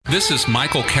This is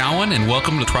Michael Cowan, and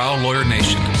welcome to Trial Lawyer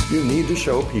Nation. You need to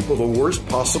show people the worst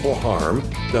possible harm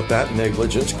that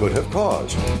negligence could have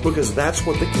caused, because that's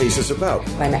what the case is about.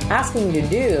 What I'm asking you to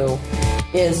do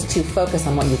is to focus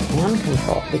on what you can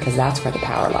control, because that's where the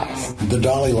power lies. The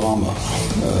Dalai Lama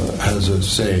has a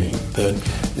saying that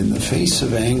in the face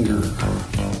of anger,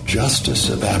 justice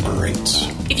evaporates.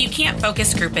 If you can't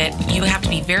focus group it, you have to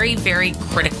be very, very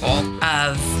critical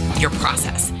of your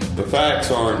process. The facts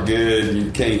aren't good,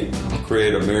 you can't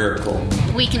create a miracle.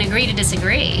 We can agree to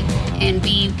disagree and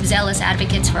be zealous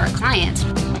advocates for our clients.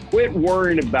 Quit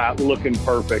worrying about looking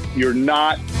perfect. You're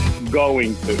not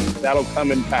going to. That'll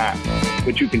come in time,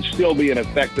 but you can still be an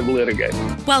effective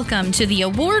litigator. Welcome to the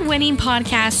award-winning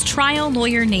podcast Trial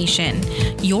Lawyer Nation,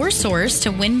 your source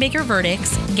to win bigger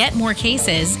verdicts, get more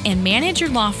cases, and manage your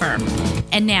law firm.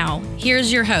 And now,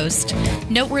 here's your host,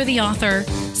 noteworthy author,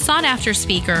 sought-after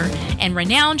speaker, and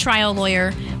renowned trial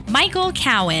lawyer, Michael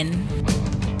Cowan.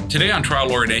 Today on Trial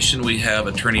Lawyer Nation, we have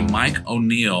attorney Mike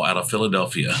O'Neill out of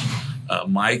Philadelphia.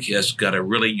 Mike has got a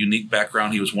really unique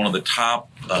background. He was one of the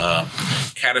top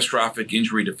catastrophic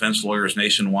injury defense lawyers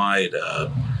nationwide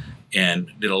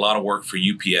and did a lot of work for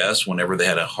UPS whenever they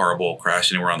had a horrible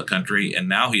crash anywhere around the country. And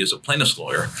now he is a plaintiff's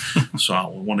lawyer. So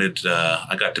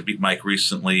I got to meet Mike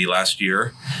recently last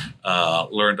year,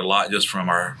 learned a lot just from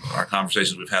our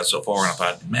conversations we've had so far. And I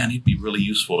thought, man, he'd be really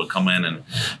useful to come in and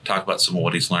talk about some of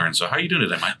what he's learned. So how are you doing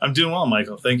today, Mike? I'm doing well,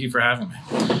 Michael. Thank you for having me.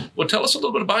 Well, tell us a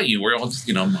little bit about you. We're all,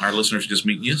 our listeners just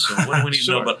meet you. So what do we need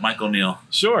to know about Mike O'Neill?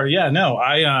 Sure. Yeah, no,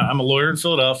 I'm a lawyer in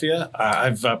Philadelphia.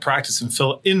 I've practiced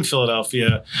in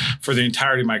Philadelphia for the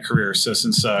entirety of my career. So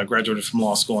since I graduated from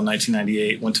law school in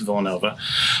 1998, went to Villanova.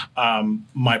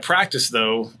 My practice,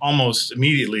 though, almost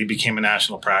immediately became a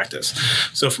national practice.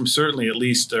 So from certainly at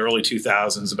least the early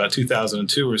 2000s, about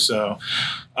 2002 or so,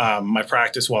 my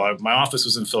practice, my office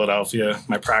was in Philadelphia,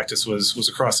 my practice was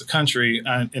across the country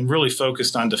and really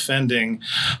focused on defending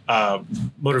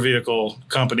motor vehicle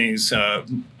companies,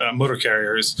 motor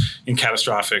carriers in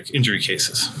catastrophic injury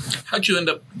cases. How'd you end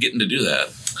up getting to do that?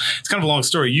 It's kind of a long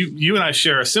story. You and I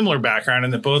share a similar background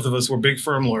in that both of us were big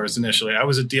firm lawyers initially. I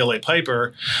was at DLA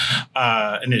Piper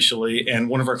initially, and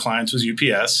one of our clients was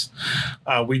UPS.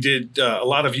 We did a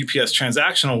lot of UPS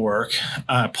transactional work,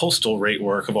 postal rate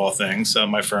work of all things,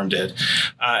 my firm did.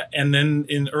 And then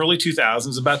in early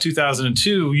 2000s, about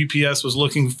 2002, UPS was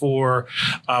looking for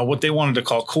what they wanted to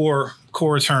call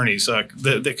core attorneys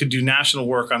that could do national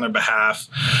work on their behalf,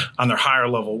 on their higher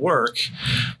level work.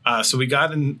 So we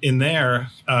got in there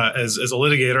as a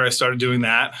litigator. I started doing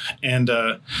that, and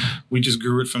we just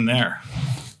grew it from there.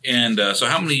 And so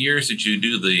how many years did you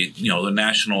do the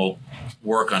national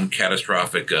work on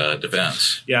catastrophic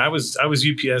defense? Yeah, I was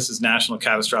UPS's National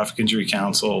Catastrophic Injury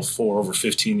Counsel for over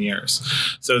 15 years.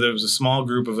 So there was a small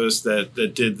group of us that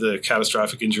did the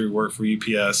catastrophic injury work for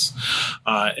UPS,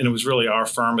 and it was really our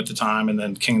firm at the time, and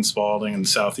then King & Spalding in the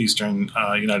southeastern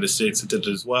United States that did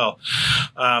it as well.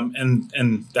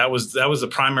 And that was the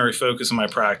primary focus of my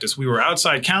practice. We were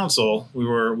outside counsel. We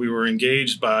were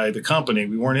engaged by the company.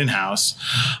 We weren't in-house,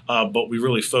 but we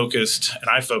really focused, and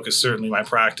I focused certainly my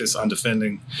practice on defending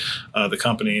the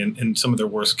company in some of their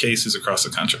worst cases across the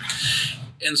country.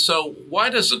 And so why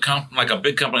does a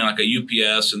big company like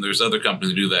a UPS, and there's other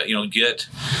companies that do that, get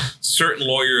certain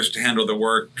lawyers to handle the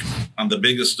work on the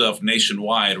biggest stuff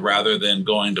nationwide rather than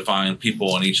going to find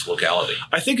people in each locality?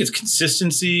 I think it's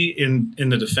consistency in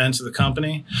the defense of the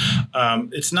company.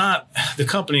 It's not, the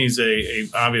company is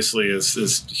obviously is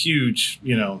this huge,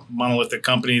 monolithic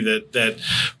company that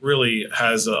really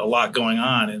has a lot going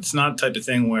on. It's not the type of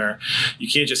thing where you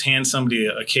can't just hand somebody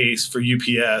a case for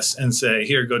UPS and say,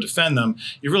 here, go defend them.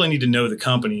 You really need to know the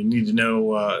company. You need to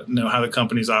know how the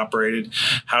company's operated,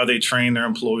 how they train their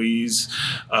employees,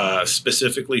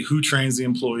 specifically who trains the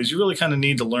employees. You really kind of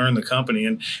need to learn the company,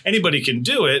 and anybody can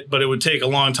do it, but it would take a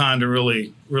long time to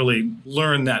really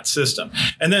learn that system.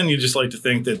 And then you just like to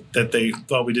think that they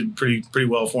thought we did pretty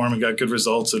well for them and got good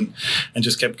results, and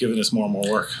just kept giving us more and more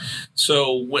work.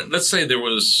 So let's say there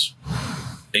was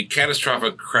a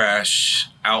catastrophic crash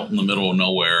out in the middle of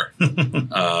nowhere.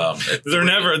 They're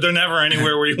never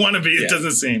anywhere where you want to be. It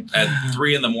doesn't seem. At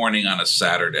 3 a.m. on a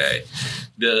Saturday,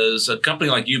 does a company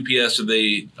like UPS,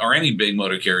 or any big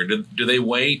motor carrier, do they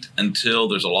wait until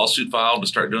there's a lawsuit filed to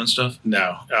start doing stuff?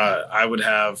 No, I would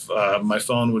have my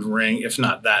phone would ring, if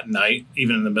not that night,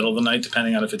 even in the middle of the night,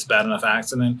 depending on if it's bad enough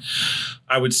accident.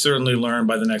 I would certainly learn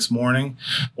by the next morning.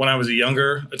 When I was a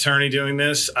younger attorney doing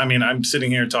this, I mean, I'm sitting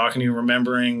here talking to you,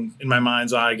 remembering in my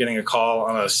mind's eye getting a call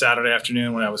on a Saturday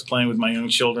afternoon when I was playing with my young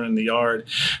children in the yard,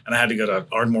 and I had to go to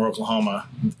Ardmore, Oklahoma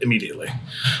immediately.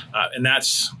 And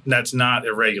that's not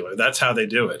irregular. That's how they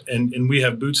do it. And we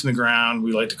have boots in the ground,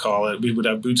 we like to call it. We would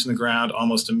have boots in the ground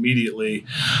almost immediately.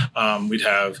 We'd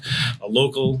have a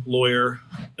local lawyer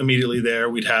immediately there.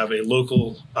 We'd have a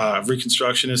local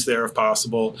reconstructionist there if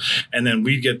possible. And then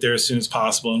we'd get there as soon as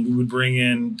possible. And we would bring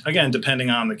in, again, depending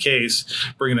on the case,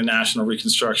 bring in a national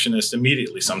reconstructionist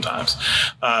immediately sometimes.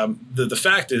 The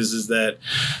fact is that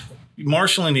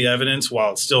marshaling the evidence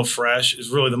while it's still fresh is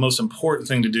really the most important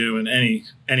thing to do in any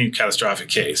catastrophic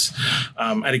case.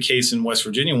 I had a case in West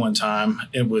Virginia one time.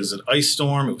 It was an ice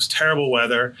storm. It was terrible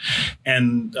weather.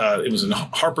 And it was in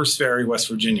Harper's Ferry, West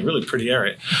Virginia, really pretty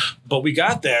area. But we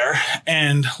got there,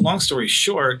 and long story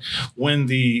short, when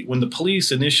the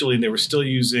police initially, they were still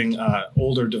using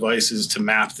older devices to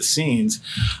map the scenes.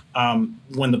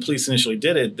 When the police initially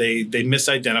did it, they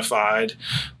misidentified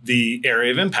the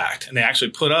area of impact, and they actually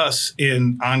put us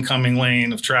in oncoming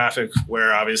lane of traffic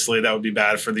where obviously that would be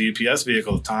bad for the UPS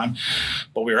vehicle at the time.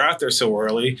 But we were out there so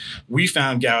early. We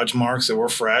found gouge marks that were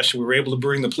fresh. We were able to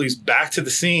bring the police back to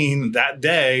the scene that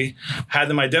day, had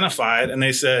them identified, and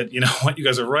they said, you know what, you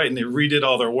guys are right, and they redid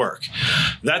all their work.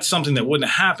 That's something that wouldn't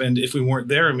have happened if we weren't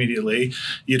there immediately.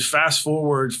 You'd fast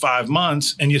forward 5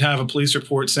 months, and you'd have a police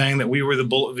report saying that we were the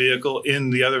bullet vehicle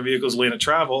in the other vehicle's lane of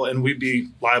travel, and we'd be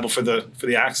liable for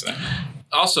the accident.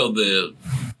 Also,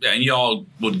 and y'all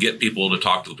would get people to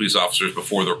talk to the police officers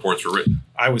before the reports were written.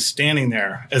 I was standing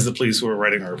there as the police were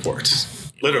writing the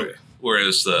reports, literally.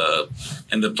 Whereas the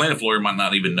plaintiff lawyer might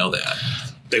not even know that.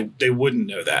 They wouldn't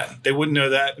know that. They wouldn't know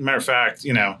that. As a matter of fact,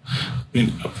 I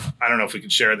don't know if we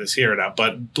could share this here or not,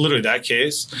 but literally that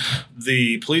case,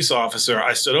 the police officer,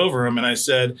 I stood over him and I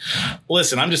said,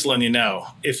 listen, I'm just letting you know,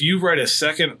 if you write a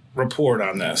second report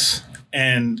on this,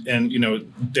 and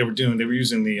they were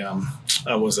using the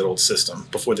what was that old system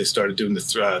before they started doing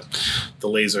the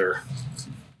laser.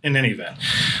 In any event,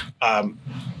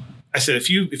 I said, if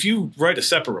you write a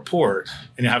separate report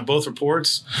and you have both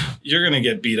reports, you're going to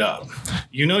get beat up.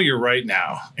 You're right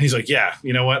now. And he's like, yeah,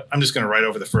 you know what? I'm just going to write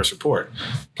over the first report.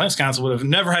 Plaintiff's counsel would have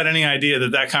never had any idea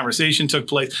that conversation took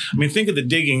place. I mean, think of the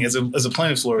digging as a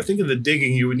plaintiff's lawyer. Think of the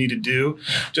digging you would need to do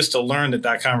just to learn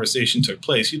that conversation took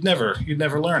place. You'd never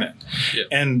learn it. Yeah.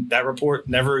 And that report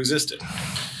never existed.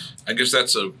 I guess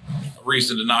that's a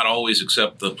reason to not always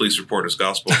accept the police report as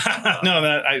gospel. No,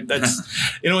 that's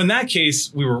in that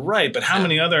case we were right. But how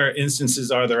many other instances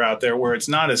are there out there where it's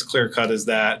not as clear cut as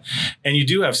that, and you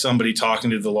do have somebody talking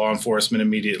to the law enforcement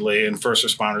immediately and first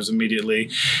responders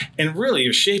immediately, and really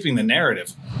you're shaping the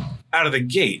narrative out of the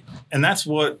gate. And that's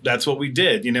what we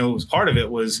did. It was part of it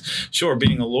was sure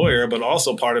being a lawyer, but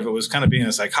also part of it was kind of being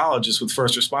a psychologist with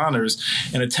first responders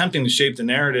and attempting to shape the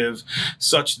narrative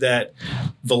such that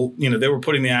they were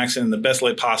putting the accident in the best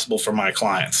light possible for my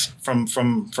clients from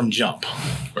jump.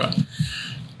 Right.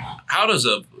 How does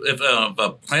if a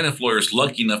plaintiff lawyer is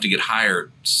lucky enough to get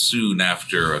hired soon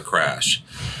after a crash,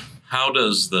 how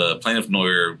does the plaintiff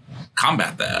lawyer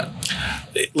combat that?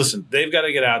 Listen, they've got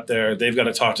to get out there. They've got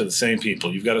to talk to the same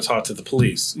people. You've got to talk to the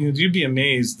police. You'd be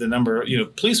amazed the number.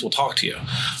 Police will talk to you.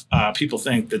 People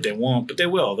think that they won't, but they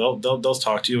will. They'll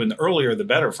talk to you, and the earlier the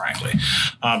better, frankly,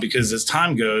 because as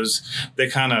time goes, they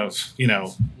kind of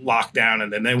lock down,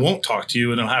 and then they won't talk to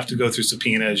you, and they'll have to go through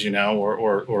subpoenas,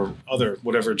 or other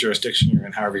whatever jurisdiction you're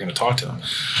in. However you're going to talk to them,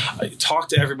 talk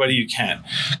to everybody you can.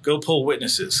 Go pull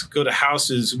witnesses. Go to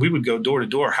houses. We would go door to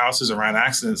door, houses around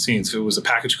accident scenes. If it was a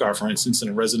package car, for instance, in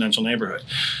a residential neighborhood,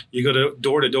 you go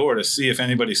to door to see if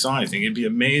anybody saw anything. You'd be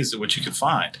amazed at what you could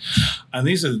find. And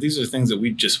these are things that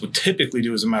we just would typically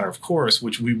do as a matter of course,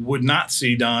 which we would not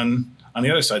see done on the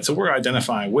other side. So we're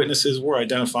identifying witnesses. We're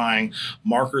identifying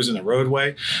markers in the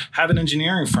roadway. Have an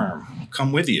engineering firm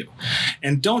come with you.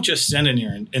 And don't just send in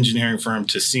your engineering firm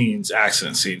to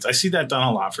accident scenes. I see that done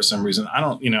a lot for some reason. I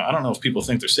don't know if people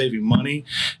think they're saving money,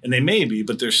 and they may be,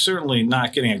 but they're certainly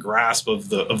not getting a grasp of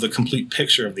the complete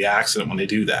picture of the accident when they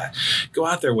do that. Go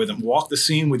out there with them. Walk the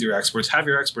scene with your experts. Have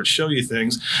your experts show you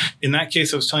things. In that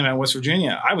case I was telling you about West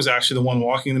Virginia, I was actually the one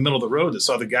walking in the middle of the road that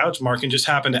saw the gouge mark and just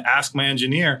happened to ask my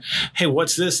engineer, hey,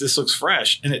 what's this? This looks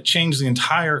fresh. And it changed the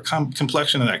entire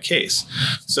complexion of that case.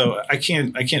 So I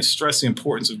can't stress the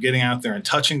importance of getting out there and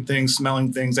touching things,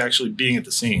 smelling things, actually being at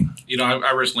the scene.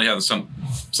 I recently had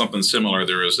something similar.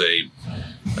 There was a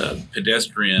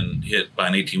pedestrian hit by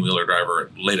an 18-wheeler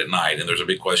driver late at night. And there's a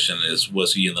big question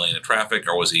was he in the lane of traffic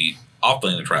or was he off the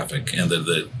lane of traffic? And did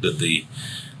the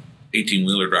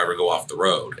 18-wheeler driver go off the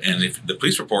road? And if the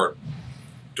police report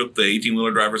took the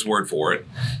 18-wheeler driver's word for it.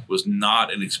 Was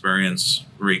not an experienced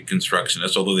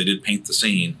reconstructionist, although they did paint the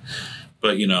scene.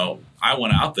 But, I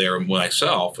went out there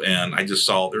myself, and I just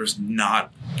saw there's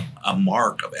not a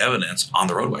mark of evidence on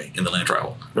the roadway in the land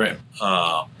trial. Right.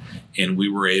 And we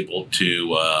were able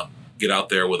to get out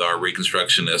there with our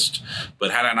reconstructionist.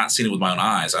 But had I not seen it with my own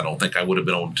eyes, I don't think I would have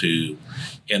been able to.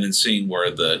 And then seeing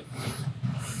where the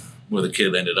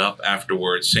kid ended up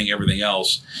afterwards, seeing everything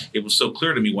else, it was so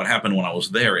clear to me what happened when I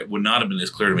was there. It would not have been as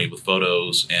clear to me with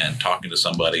photos and talking to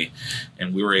somebody.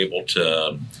 And we were able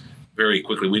to very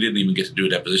quickly, we didn't even get to do a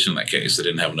deposition in that case. They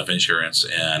didn't have enough insurance,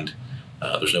 and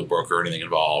there's no broker or anything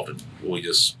involved. And we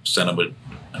just sent them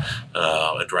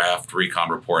a draft recon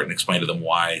report and explained to them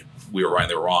why we were right and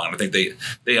they were wrong. And I think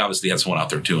they obviously had someone out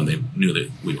there too, and they knew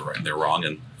that we were right and they were wrong,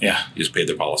 and just paid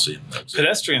their policy.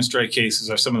 Pedestrian strike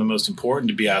cases are some of the most important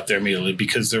to be out there immediately,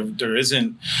 because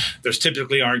there's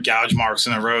typically aren't gouge marks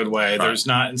in a roadway. Right. There's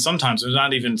not, and sometimes there's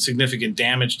not even significant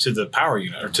damage to the power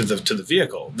unit or to the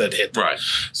vehicle that hit them. Right.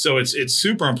 So it's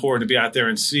super important to be out there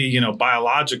and see,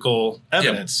 biological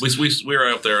evidence. Yeah, we were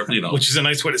out there, which is a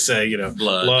nice way to say,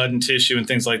 blood and tissue and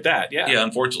things like that. Yeah. Yeah.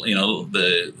 Unfortunately,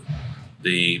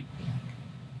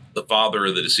 the father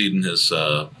of the decedent,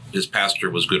 his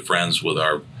pastor was good friends with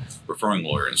our referring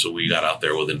lawyer, and so we got out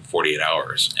there within 48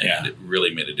 hours, and it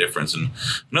really made a difference. And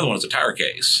another one is a tire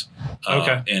case.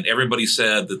 And everybody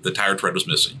said that the tire tread was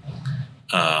missing.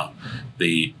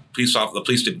 The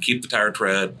police didn't keep the tire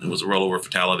tread. It was a rollover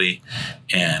fatality,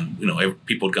 and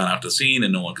people had gone out to the scene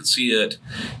and no one could see it.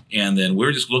 And then we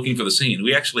were just looking for the scene.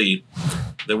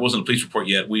 There wasn't a police report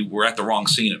yet. We were at the wrong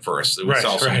scene at first. We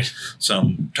saw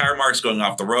some tire marks going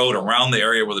off the road around the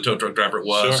area where the tow truck driver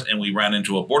was, and we ran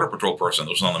into a Border Patrol person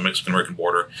that was on the Mexican-American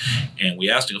border. And we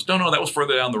asked him, he goes, no, that was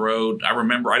further down the road. I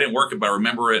remember, I didn't work it, but I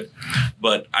remember it.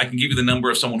 But I can give you the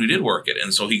number of someone who did work it.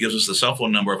 And so he gives us the cell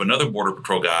phone number of another Border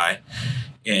Patrol guy,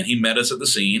 and he met us at the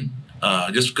scene.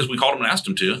 Just because we called him and asked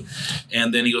him to.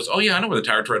 And then he goes, oh, yeah, I know where the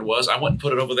tire tread was. I went and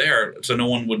put it over there so no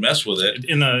one would mess with it.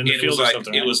 In the field or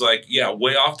something. It was like,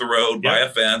 way off the road by a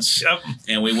fence. Yep.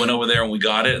 And we went over there and we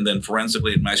got it. And then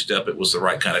forensically it matched up. It was the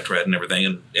right kind of tread and everything.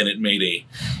 And it made a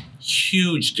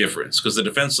huge difference, because the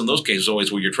defense in those cases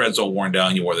always, well, your tread's all worn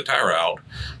down, you wore the tire out.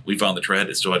 We found the tread,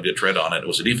 it still had good tread on it. It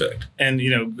was a defect. And,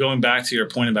 going back to your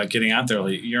point about getting out there,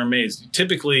 you're amazed.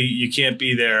 Typically, you can't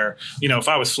be there. If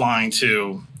I was flying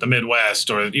to the Midwest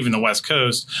or even the West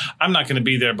Coast, I'm not going to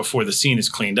be there before the scene is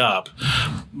cleaned up,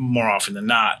 more often than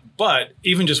not. But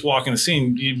even just walking the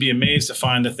scene, you'd be amazed to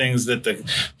find the things that the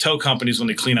tow companies, when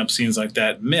they clean up scenes like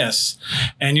that, miss.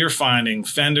 And you're finding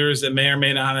fenders that may or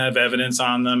may not have evidence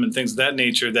on them and things of that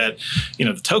nature that,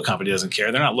 the tow company doesn't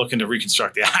care. They're not looking to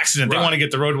reconstruct the accident. Right. They want to get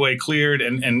the roadway cleared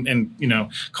and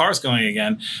cars going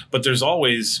again. But there's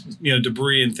always,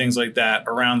 debris and things like that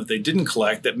around that they didn't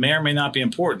collect that may or may not be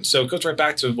important. So it goes right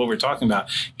back to what we're talking about.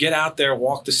 Get out there,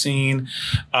 walk the scene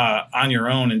on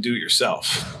your own and do it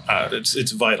yourself.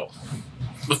 It's vital.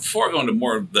 Before I go into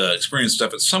more of the experience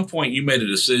stuff, at some point you made a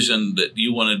decision that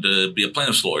you wanted to be a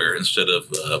plaintiff's lawyer instead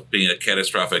of being a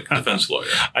catastrophic defense lawyer.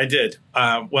 I did.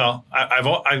 I've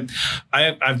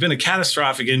been a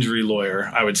catastrophic injury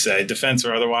lawyer, I would say, defense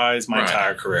or otherwise, my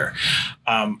entire career.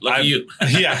 Lucky you.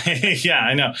 Yeah,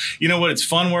 I know. You know what? It's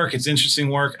fun work. It's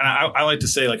interesting work. And I like to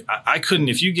say, I couldn't,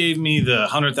 if you gave me the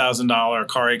 $100,000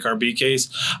 car A, car B case,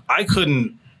 I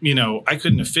couldn't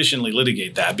efficiently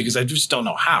litigate that because I just don't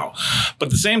know how. But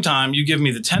at the same time, you give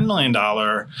me the $10 million,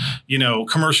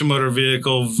 commercial motor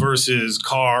vehicle versus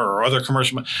car or other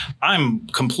commercial. I'm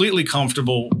completely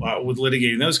comfortable with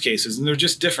litigating those cases, and they're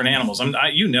just different animals.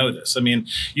 You know this. I mean,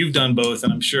 you've done both,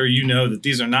 and I'm sure you know that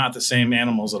these are not the same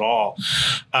animals at all.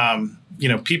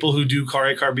 People who do car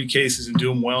A, car B cases and do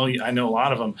them well, I know a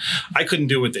lot of them. I couldn't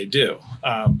do what they do,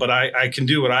 but I can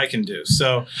do what I can do.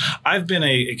 So I've been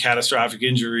a catastrophic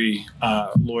injury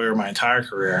lawyer my entire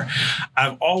career.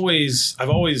 I've always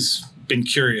been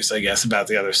curious, I guess, about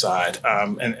the other side.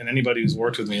 And anybody who's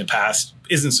worked with me in the past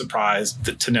isn't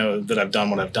surprised to know that I've done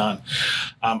what I've done.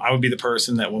 I would be the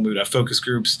person that when we would have focus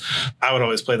groups, I would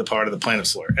always play the part of the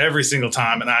plaintiff's lawyer every single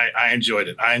time. And I enjoyed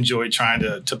it. I enjoyed trying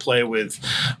to play with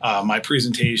my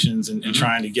presentations and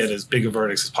trying to get as big a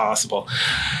verdicts as possible.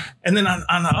 And then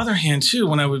on the other hand, too,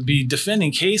 when I would be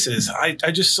defending cases,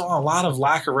 I just saw a lot of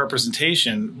lack of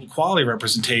representation, quality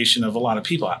representation of a lot of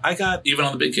people. I got even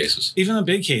on the big cases. Even the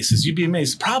big cases, you'd be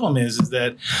amazed. The problem is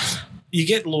that you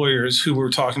get lawyers who we were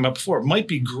talking about before, might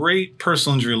be great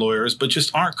personal injury lawyers, but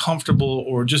just aren't comfortable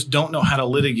or just don't know how to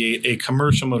litigate a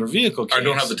commercial motor vehicle case. Or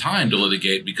don't have the time to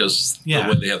litigate because of the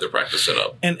way they have their practice set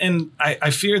up. And I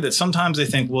fear that sometimes they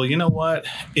think, well, you know what?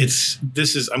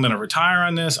 I'm going to retire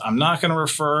on this. I'm not going to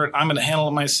refer it. I'm going to handle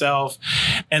it myself.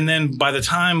 And then by the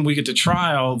time we get to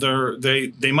trial,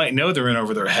 they might know they're in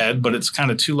over their head, but it's kind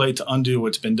of too late to undo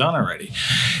what's been done already.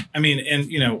 I mean, and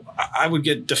I would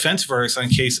get defense verdicts on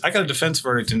case. I got a defense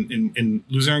verdict in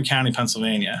Luzerne County,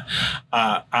 Pennsylvania,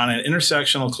 on an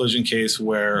intersectional collision case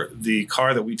where the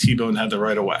car that we T-boned had the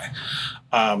right of way.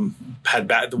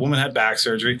 The woman had back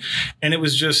surgery, and it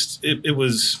was just it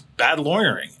was bad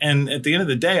lawyering. And at the end of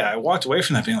the day, I walked away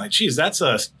from that being like, geez, that's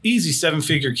a easy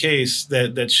 7-figure case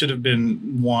that should have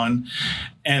been won.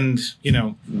 And,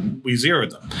 we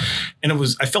zeroed them. And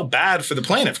I felt bad for the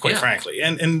plaintiff, quite frankly.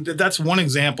 And that's one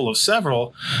example of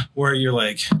several where you're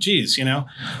like, geez, some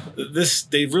of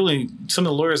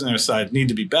the lawyers on their side need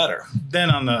to be better. Then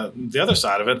on the other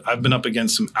side of it, I've been up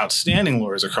against some outstanding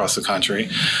lawyers across the country,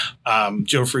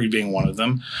 Joe Freed being one of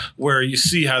them, where you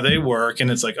see how they work and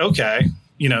it's like, okay,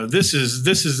 this is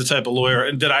the type of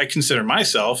lawyer that I consider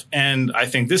myself, and I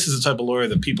think this is the type of lawyer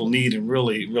that people need and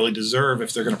really, really deserve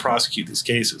if they're going to prosecute these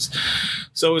cases.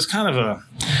 So it was kind of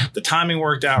the timing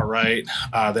worked out right.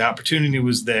 The opportunity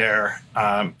was there,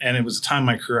 and it was a time in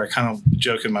my career I kind of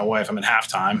joke with my wife, I'm in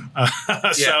halftime.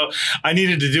 So I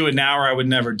needed to do it now or I would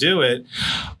never do it.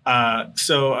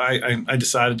 So I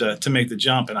decided to make the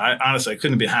jump, and I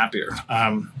couldn't be happier.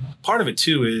 Part of it,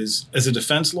 too, is as a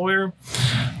defense lawyer,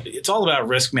 it's all about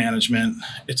risk management.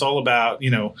 It's all about,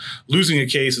 losing a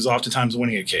case is oftentimes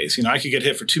winning a case. I could get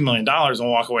hit for $2 million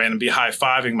and walk away and be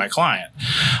high-fiving my client.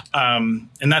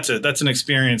 And that's an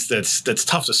experience that's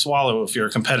tough to swallow if you're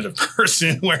a competitive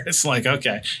person, where it's like,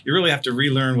 okay, you really have to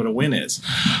relearn what a win is.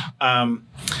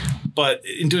 But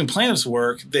in doing plaintiff's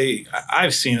work,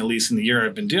 I've seen, at least in the year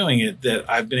I've been doing it, that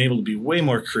I've been able to be way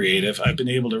more creative. I've been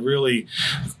able to really,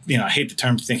 I hate the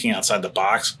term thinking outside the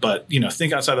box, but,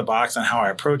 think outside the box on how I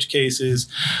approach cases,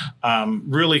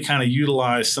 really kind of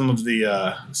utilize some of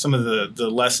the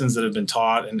lessons that have been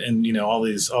taught and all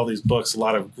these books, a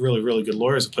lot of really, really good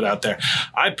lawyers have put out there.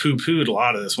 I poo-pooed a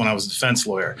lot of this when I was a defense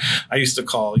lawyer. I used to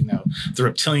call, the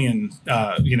reptilian,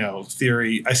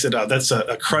 theory. I said, that's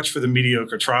a crutch for the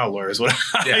mediocre trial lawyer is what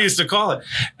I used to call it.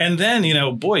 And then,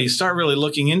 you start really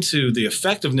looking into the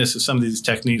effectiveness of some of these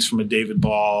techniques from a David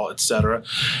Ball, et cetera.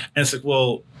 And it's like,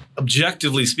 well,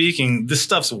 objectively speaking, this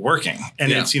stuff's working.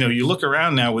 And it's, you look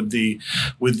around now with the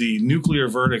nuclear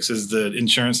verdicts, as the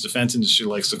insurance defense industry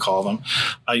likes to call them.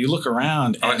 You look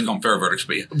around. I like to call them fair verdicts,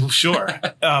 but yeah. Sure.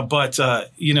 But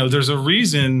there's a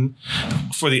reason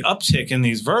for the uptick in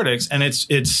these verdicts. And it's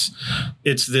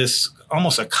this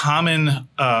almost a common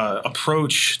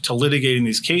approach to litigating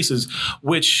these cases,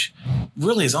 which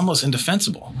really is almost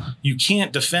indefensible. You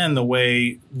can't defend the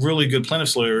way really good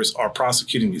plaintiffs lawyers are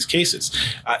prosecuting these cases.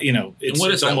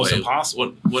 It's almost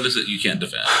impossible. What is it you can't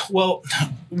defend? Well,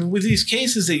 with these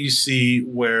cases that you see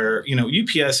where,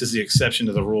 UPS is the exception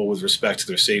to the rule with respect to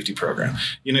their safety program.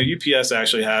 UPS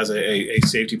actually has a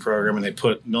safety program, and they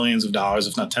put millions of dollars,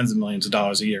 if not tens of millions of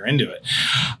dollars a year into it.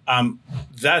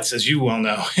 That's, as you well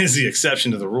know, is the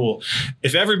exception to the rule.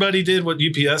 If everybody did what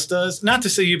UPS does, not to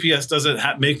say UPS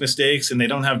doesn't make mistakes and they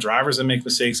don't have drivers that make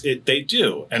mistakes, they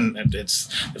do. And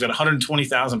they've got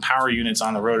 120,000 power units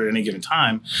on the road at any given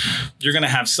time. You're going to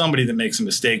have somebody that makes a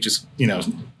mistake just,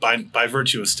 by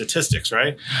virtue of statistics,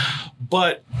 right?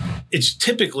 But it's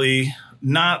typically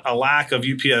not a lack of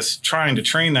UPS trying to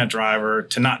train that driver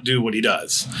to not do what he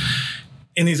does.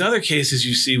 In these other cases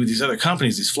you see with these other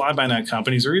companies, these fly-by-night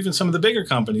companies, or even some of the bigger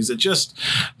companies that just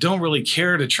don't really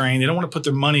care to train. They don't want to put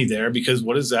their money there because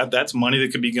what is that? That's money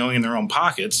that could be going in their own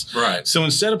pockets. Right. So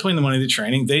instead of putting the money to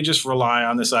training, they just rely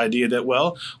on this idea that,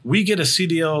 well, we get a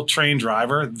CDL trained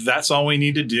driver. That's all we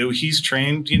need to do. He's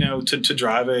trained, to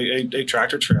drive a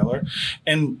tractor trailer,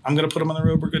 and I'm going to put him on the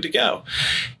road. We're good to go.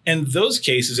 And those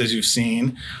cases, as you've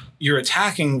seen, you're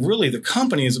attacking really the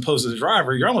company as opposed to the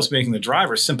driver. You're almost making the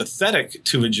driver sympathetic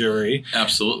to a jury.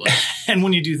 Absolutely. And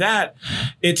when you do that,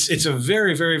 it's a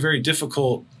very, very, very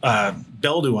difficult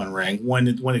bell to unring when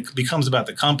it becomes about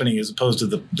the company as opposed to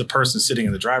the person sitting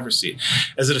in the driver's seat.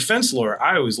 As a defense lawyer,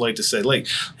 I always like to say,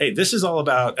 hey, this is all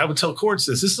about, I would tell courts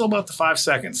this is all about the 5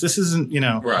 seconds. This isn't,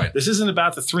 right. This isn't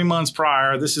about the 3 months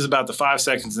prior. This is about the 5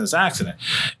 seconds in this accident.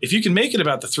 If you can make it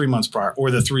about the 3 months prior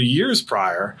or the 3 years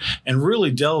prior and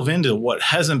really delve into what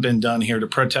hasn't been done here to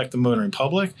protect the motoring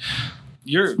public,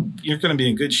 you're going to be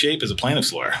in good shape as a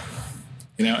plaintiff's lawyer.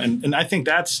 And I think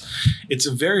it's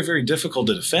very, very difficult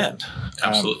to defend.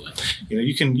 Absolutely.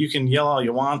 You can yell all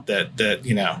you want that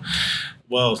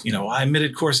I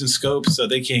omitted course and scope, so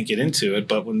they can't get into it.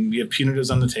 But when you have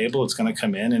punitives on the table, it's going to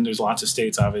come in, and there's lots of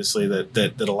states, obviously,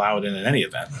 that allow it in any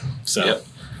event. So, yep.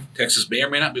 Texas may or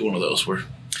may not be one of those. Where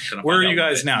are you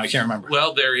guys now? I can't remember.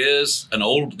 Well, there's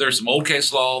some old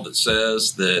case law that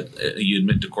says that you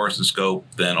admit to course and scope,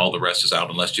 then all the rest is out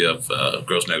unless you have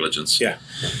gross negligence. Yeah.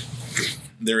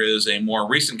 There is a more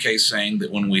recent case saying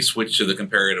that when we switch to the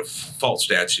comparative fault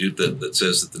statute that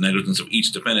says that the negligence of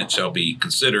each defendant shall be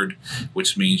considered,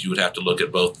 which means you would have to look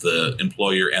at both the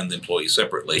employer and the employee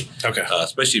separately. Okay.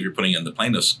 Especially if you're putting in the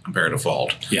plaintiff's comparative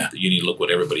fault. Yeah. You need to look what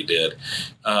everybody did.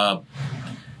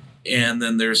 And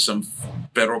then there's some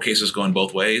federal cases going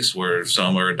both ways where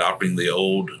some are adopting the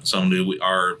old, some new.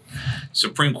 Our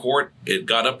Supreme Court, it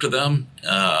got up to them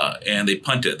and they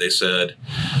punted. They said,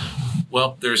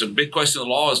 well, there's a big question of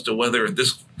the law as to whether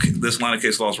this line of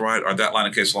case law is right or that line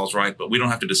of case law is right, but we don't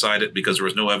have to decide it because there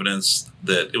was no evidence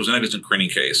that it was a negligent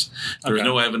training case. There was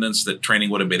no evidence that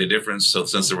training would have made a difference. So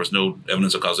since there was no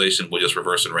evidence of causation, we'll just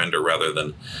reverse and render rather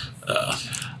than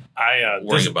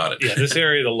worrying about it. Yeah, this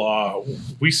area of the law,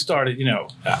 we started,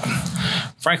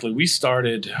 frankly,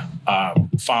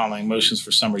 filing motions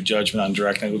for summary judgment on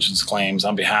direct negligence claims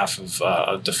on behalf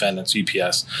of defendants,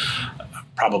 UPS,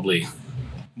 probably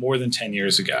more than 10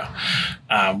 years ago.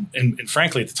 And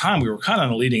frankly, at the time, we were kind of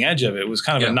on the leading edge of it. It was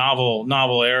kind of a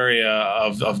novel area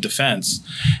of defense.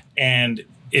 And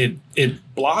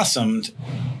it blossomed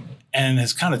and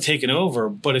has kind of taken over.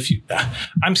 But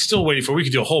I'm still waiting we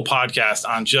could do a whole podcast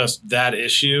on just that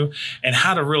issue and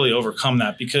how to really overcome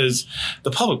that, because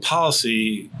the public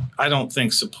policy, I don't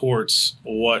think, supports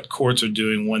what courts are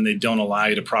doing when they don't allow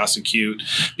you to prosecute.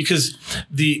 Because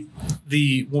when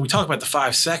we talk about the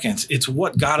 5 seconds, it's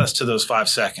what got us to those 5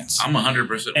 seconds. I'm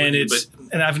 100%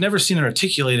 and I've never seen it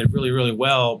articulated really, really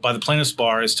well by the plaintiff's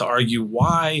bar as to argue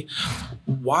why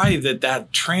that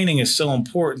training is so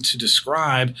important to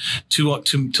describe to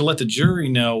let the jury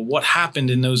know what happened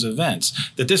in those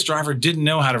events, that this driver didn't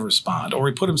know how to respond, or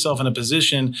he put himself in a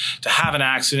position to have an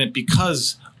accident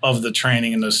because of the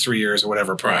training in those 3 years or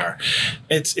whatever prior.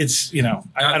 Right.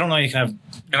 I don't know you can have.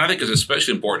 And I think it's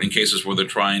especially important in cases where they're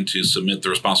trying to submit the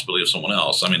responsibility of someone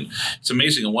else. I mean, it's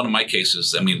amazing. In one of my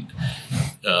cases,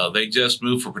 they just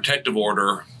moved for protective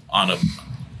order on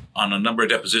a number of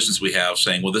depositions we have,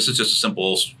 saying, well, this is just a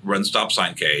simple run stop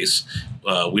sign case.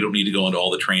 We don't need to go into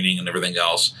all the training and everything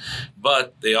else.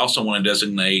 But they also want to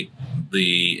designate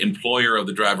the employer of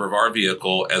the driver of our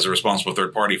vehicle as a responsible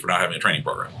third party for not having a training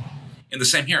program in the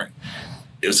same hearing.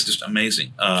 It was just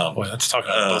amazing. Boy, that's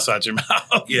talking about both sides of your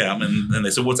mouth. Yeah, and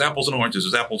they said, well, it's apples and oranges.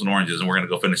 It's apples and oranges, and we're going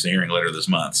to go finish the hearing later this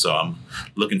month. So I'm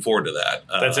looking forward to that.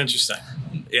 That's interesting.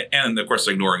 And, of course,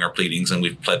 ignoring our pleadings, and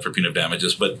we've pled for punitive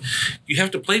damages. But you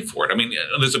have to plead for it. I mean,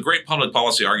 there's a great public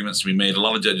policy arguments to be made. A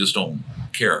lot of judges don't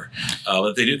care.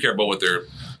 But they do care about what their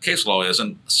case law is.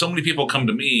 And so many people come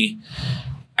to me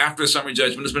after the summary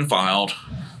judgment has been filed,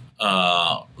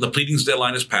 the pleadings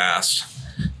deadline has passed,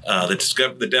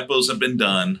 the depots have been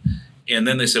done, and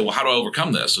then they say, well, how do I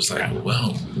overcome this? It's like,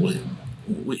 well,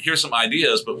 here's some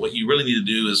ideas, but what you really need to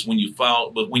do is when you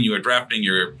are drafting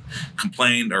your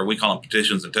complaint, or we call them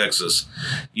petitions in Texas,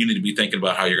 you need to be thinking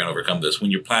about how you're going to overcome this. When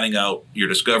you're planning out your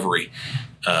discovery,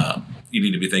 you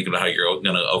need to be thinking about how you're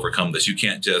going to overcome this.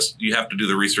 You have to do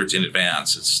the research in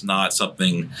advance. It's not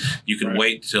something you can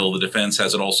wait till the defense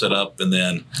has it all set up and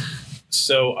then.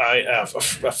 So a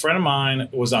friend of mine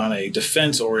was on a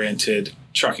defense-oriented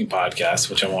trucking podcast,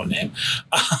 which I won't name.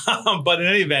 But in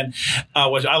any event,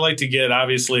 which I like to get,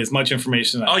 obviously, as much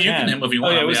information as I can. You can name if you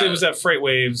want. It was at Freight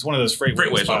Waves, one of those Freight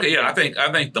Waves. Okay, yeah, I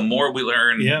think the more we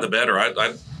learn, the better.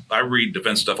 I read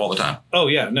defense stuff all the time. Oh,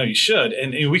 yeah. No, you should.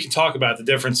 And we can talk about the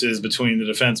differences between the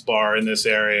defense bar in this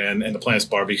area and the plaintiff's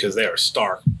bar, because they are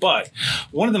stark. But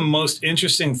one of the most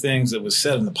interesting things that was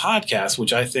said in the podcast,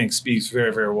 which I think speaks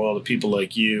very, very well to people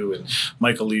like you and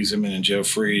Michael Leeserman and Joe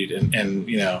Freed and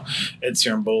Ed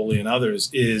Ciaramboli and others,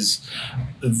 is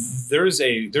there's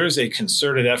a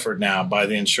concerted effort now by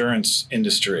the insurance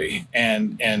industry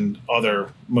and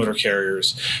other motor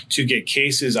carriers to get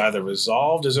cases either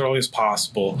resolved as early as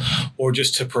possible, or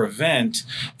just to prevent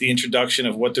the introduction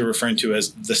of what they're referring to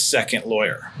as the second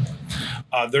lawyer.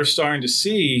 They're starting to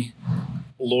see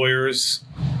lawyers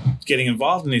getting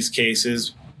involved in these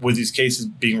cases, with these cases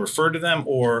being referred to them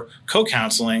or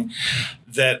co-counseling,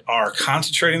 that are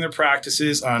concentrating their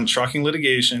practices on trucking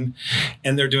litigation,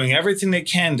 and they're doing everything they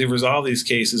can to resolve these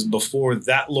cases before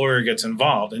that lawyer gets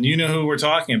involved. And you know who we're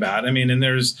talking about. I mean, and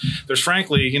there's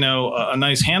frankly, a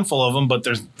nice handful of them, but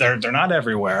they're not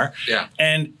everywhere. Yeah.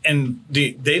 And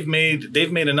they've made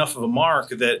enough of a mark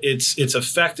that it's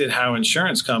affected how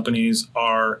insurance companies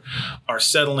are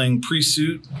settling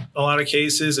pre-suit a lot of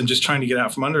cases and just trying to get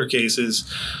out from under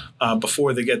cases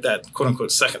before they get that quote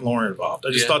unquote second lawyer involved.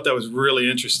 I just thought that was really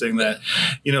interesting that,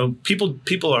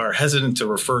 people are hesitant to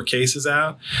refer cases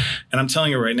out. And I'm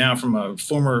telling you right now, from a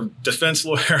former defense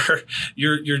lawyer,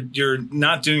 you're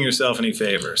not doing yourself any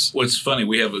favors. Well, it's funny.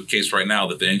 We have a case right now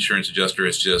that the insurance adjuster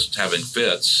is just having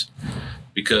fits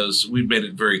because we've made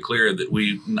it very clear that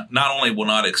we not only will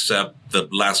not accept the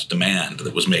last demand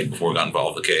that was made before we got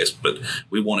involved in the case, but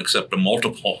we won't accept a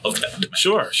multiple of that demand.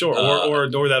 Sure.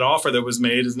 Or that offer that was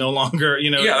made is no longer,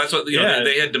 Yeah, that's what,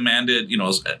 they had demanded,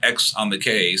 X on the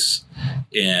case,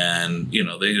 and,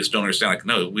 they just don't understand, like,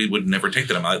 no, we would never take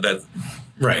that amount.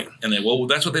 Right. And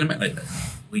that's what they demand. Like,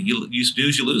 you lose,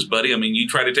 you lose, buddy. I mean, you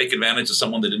try to take advantage of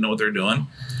someone that didn't know what they're doing.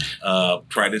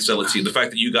 Try to sell it to you. The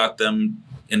fact that you got them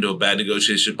into a bad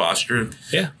negotiation posture,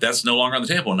 that's no longer on the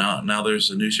table. Now there's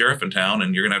a new sheriff in town,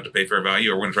 and you're going to have to pay fair value,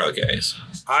 or we're going to try the case.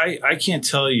 I can't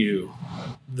tell you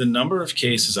the number of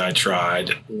cases I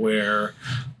tried where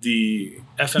the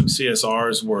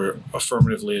FMCSRs were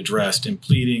affirmatively addressed in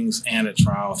pleadings and at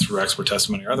trial through expert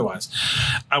testimony or otherwise.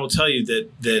 I will tell you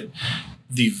that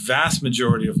the vast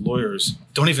majority of lawyers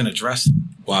don't even address them.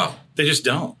 Wow. They just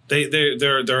don't.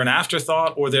 They're an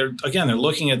afterthought, or they're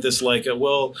looking at this like,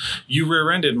 well, you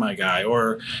rear-ended my guy,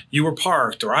 or you were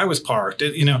parked, or I was parked.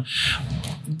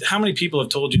 How many people have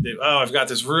told you I've got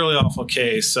this really awful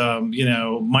case.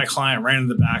 My client ran in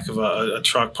the back of a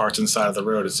truck parked on the side of the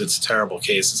road. It's a terrible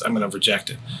case. I'm going to reject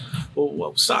it.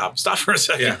 Well, stop for a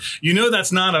second. Yeah.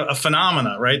 That's not a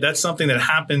phenomena, right? That's something that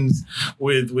happens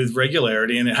with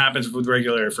regularity, and it happens with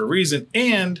regularity for a reason.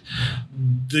 And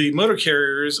the motor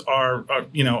carriers are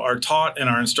taught and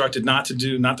are instructed not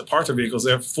to park their vehicles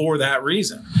there for that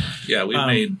reason. Yeah, we've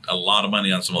made a lot of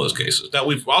money on some of those cases. Now,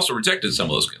 we've also rejected some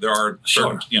of those. There are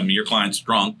certain, your client's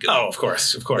drunk. Oh, of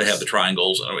course. They have the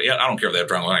triangles. I don't care if they have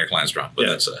triangles, your client's drunk, but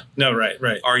that's no, right.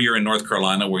 Or you're in North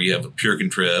Carolina where you have a pure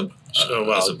contrib.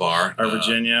 As a bar, or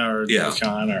Virginia, or North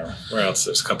Carolina, or where else?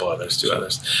 There's a couple others, two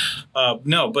others.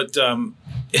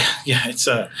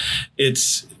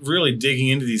 It's really digging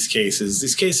into these cases.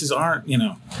 These cases aren't,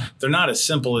 they're not as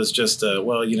simple as just,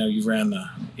 you ran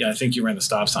I think you ran the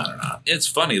stop sign or not. It's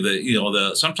funny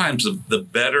that sometimes the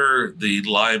better the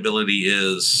liability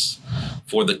is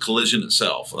for the collision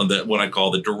itself, that what I call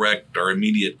the direct or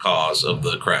immediate cause of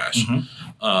the crash. Mm-hmm.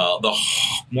 The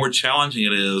more challenging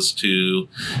it is to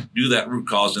do that root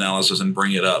cause analysis and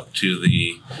bring it up to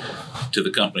the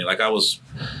company. Like I was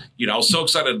so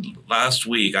excited last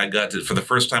week. I got to, for the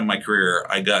first time in my career,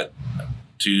 I got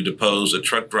to depose a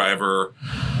truck driver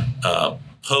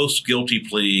post guilty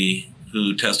plea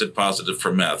who tested positive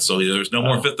for meth. So there's no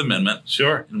more Fifth Amendment.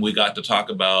 Sure. And we got to talk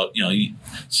about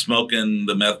smoking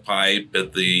the meth pipe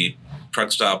at the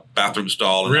truck stop bathroom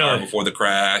stall an hour before the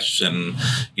crash, and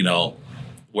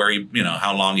where he,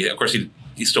 how long he, of course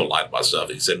he still lied about stuff.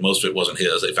 He said most of it wasn't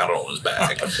his. They found it on his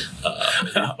bag.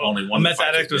 Only one meth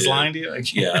addict was lying to you.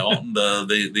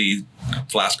 The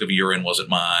flask of urine wasn't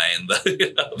mine.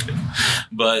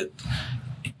 But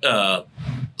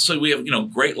so we have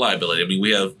great liability. I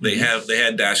mean, they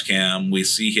had dash cam. We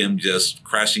see him just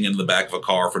crashing into the back of a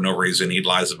car for no reason. He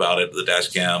lies about it. The dash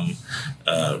cam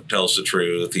tells the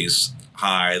truth. He's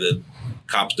high. The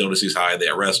cops notice he's high. They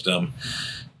arrest him.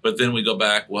 But then we go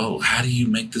back, well, how do you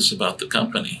make this about the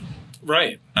company?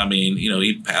 Right. I mean,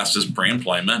 he passed his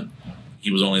pre-employment.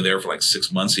 He was only there for like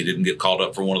 6 months. He didn't get called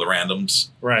up for one of the random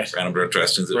drug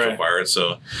testings that was required.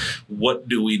 So what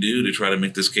do we do to try to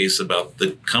make this case about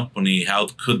the company? How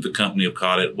could the company have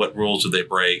caught it? What rules did they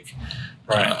break?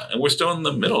 Right. And we're still in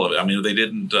the middle of it. I mean, they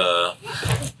didn't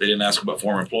ask about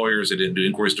former employers. They didn't do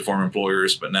inquiries to former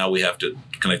employers. But now we have to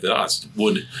connect the dots.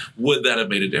 Would that have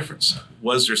made a difference?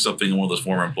 Was there something in one of those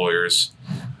former employers?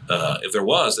 If there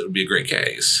was, that would be a great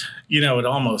case. It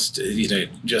almost,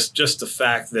 just the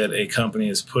fact that a company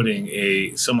is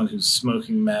putting someone who's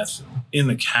smoking meth in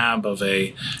the cab of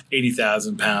a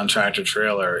 80,000-pound tractor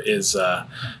trailer is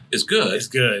good. It's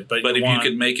good. But if you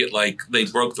could make it like they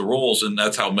broke the rules and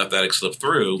that's how meth addicts slipped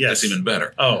through, that's even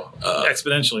better. Oh,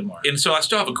 exponentially more. And so I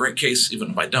still have a great case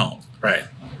even if I don't. Right.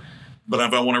 But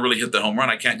if I want to really hit the home run,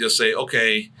 I can't just say,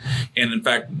 okay. And in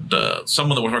fact,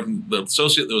 someone that was working, the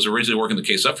associate that was originally working the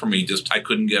case up for me, I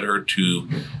couldn't get her to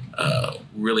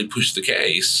really push the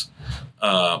case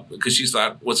because she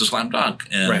thought, what's a slam dunk?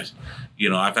 And, right.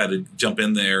 I've had to jump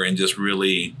in there and just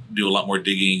really do a lot more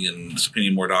digging and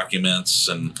subpoenaing more documents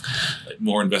and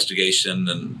more investigation,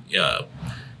 and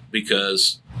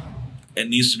because it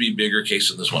needs to be a bigger case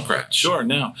than this one crash. Sure.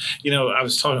 No. I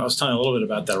was telling a little bit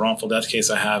about that wrongful death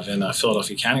case I have in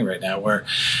Philadelphia County right now, where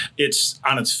it's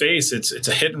on its face, it's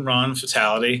a hit and run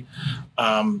fatality.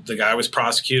 The guy was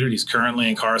prosecuted. He's currently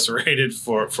incarcerated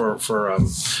for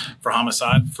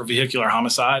homicide, for vehicular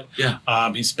homicide. Yeah.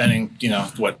 He's spending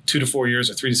 2 to 4 years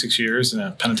or 3 to 6 years in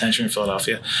a penitentiary in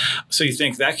Philadelphia. So you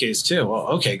think that case too? Well,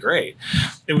 okay, great.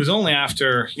 It was only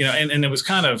after and it was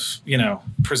kind of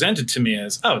presented to me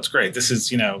as, oh, it's great. This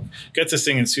is get this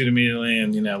thing ensued immediately,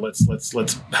 and let's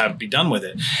be done with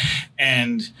it.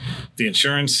 And the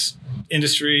insurance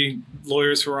industry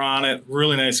lawyers who are on it,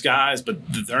 really nice guys, but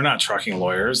they're not trucking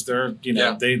lawyers. They're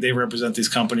they represent these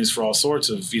companies for all sorts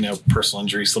of personal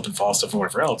injury, slip and fall stuff, and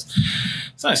whatever else.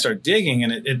 So I start digging,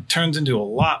 and it turns into a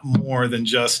lot more than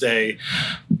just a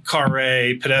car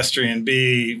A, pedestrian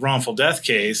B, wrongful death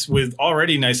case with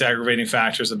already nice aggravating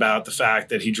factors about the fact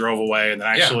that he drove away and then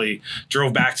actually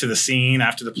drove back to the scene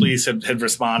after the police had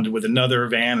responded with another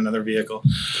van, another vehicle.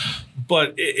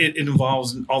 But it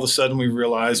involves, all of a sudden we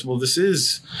realize, well, this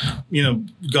is,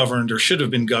 governed or should have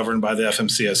been governed by the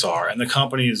FMCSR, and the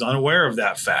company is unaware of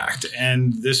that fact.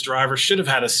 And this driver should have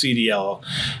had a CDL,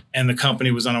 and the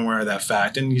company was unaware of that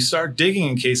fact. And you start digging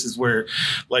in cases where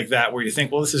you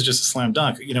think, well, this is just a slam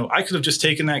dunk. I could have just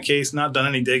taken that case, not done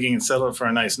any digging, and settled it for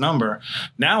a nice number.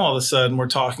 Now all of a sudden we're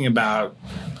talking about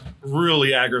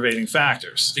really aggravating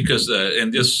factors. Because a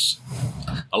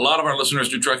lot of our listeners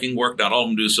do trucking work, not all of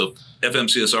them do. So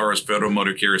FMCSR is Federal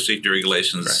Motor Carrier Safety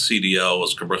Regulations. Correct. CDL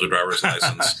is Commercial Driver's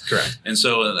License. Correct. And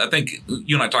so I think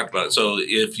you and I talked about it. So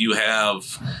if you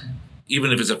have,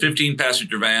 even if it's a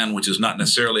 15-passenger van, which is not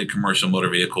necessarily a commercial motor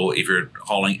vehicle, if you're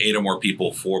hauling 8 or more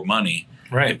people for money,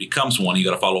 right, it becomes one. You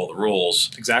got to follow all the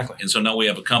rules. Exactly. And so now we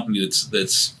have a company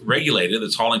that's regulated,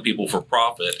 that's hauling people for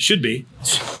profit. Should be.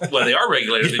 Well, they are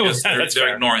regulated because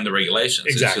they're ignoring the regulations.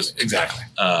 Exactly. Exactly.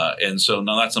 And so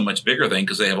now that's a much bigger thing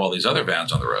because they have all these other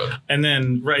vans on the road. And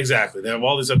then, right, exactly. They have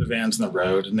all these other vans on the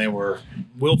road, and they were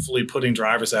willfully putting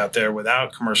drivers out there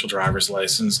without commercial driver's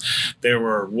license. They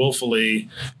were willfully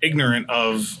ignorant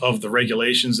of the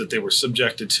regulations that they were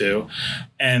subjected to.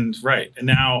 And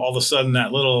now all of a sudden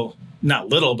that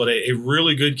but a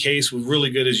really good case with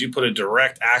really good, as you put it,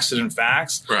 direct accident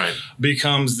facts, right,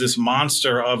 becomes this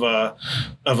monster of a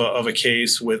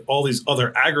case with all these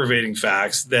other aggravating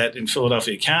facts that in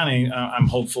Philadelphia County, I'm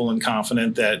hopeful and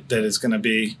confident that is going to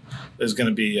be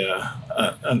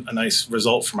a nice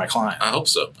result for my client. I hope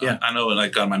so. Yeah. I know,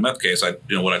 like on my meth case,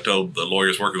 what I told the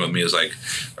lawyers working with me is like,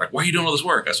 why are you doing all this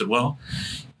work? I said, well,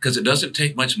 because it doesn't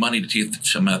take much money to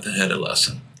teach a meth head a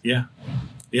lesson. Yeah.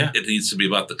 Yeah. It needs to be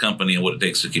about the company and what it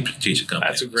takes to teach a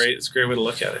company. It's a great way to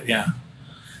look at it. Yeah.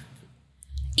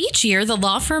 Each year, the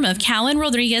law firm of Callan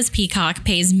Rodriguez Peacock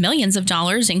pays millions of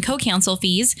dollars in co-counsel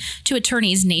fees to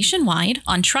attorneys nationwide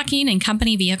on trucking and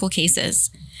company vehicle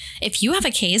cases. If you have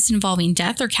a case involving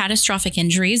death or catastrophic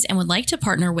injuries and would like to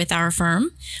partner with our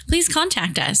firm, please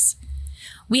contact us.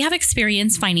 We have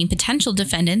experience finding potential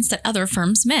defendants that other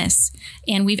firms miss,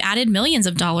 and we've added millions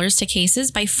of dollars to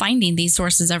cases by finding these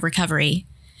sources of recovery.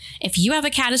 If you have a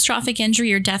catastrophic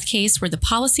injury or death case where the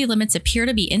policy limits appear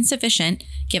to be insufficient,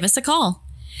 give us a call.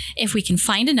 If we can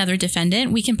find another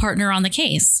defendant, we can partner on the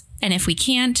case. And if we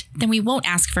can't, then we won't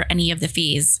ask for any of the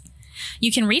fees.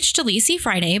 You can reach Delisi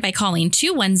Friday by calling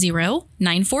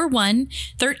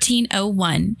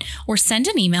 210-941-1301 or send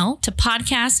an email to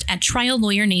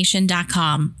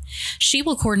podcast@triallawyernation.com. She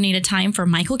will coordinate a time for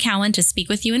Michael Cowan to speak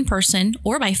with you in person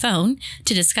or by phone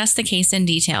to discuss the case in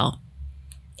detail.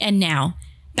 And now,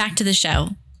 back to the show.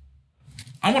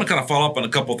 I want to kind of follow up on a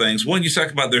couple things. One, you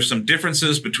talked about there's some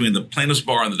differences between the plaintiff's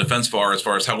bar and the defense bar as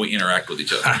far as how we interact with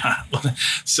each other.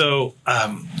 So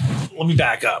let me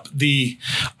back up.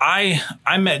 I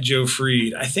met Joe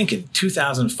Freed, I think in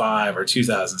 2005 or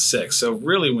 2006. So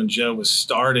really when Joe was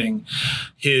starting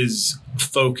his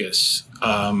focus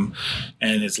and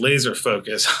its laser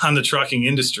focus on the trucking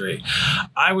industry,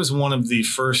 I was one of the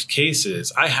first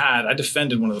cases I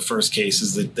defended one of the first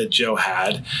cases that Joe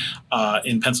had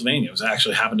in Pennsylvania. It was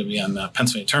actually happened to be on the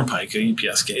Pennsylvania Turnpike, a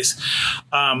UPS case,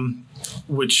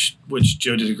 which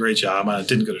Joe did a great job. I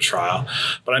didn't go to trial,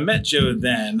 but I met Joe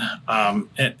then.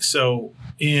 And so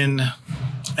in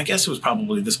I guess it was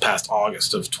probably this past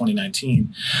August of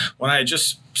 2019 when I had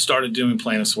just started doing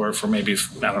plaintiff's work for maybe,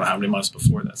 I don't know how many months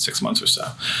before that, 6 months or so.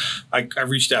 I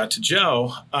reached out to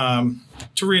Joe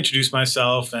to reintroduce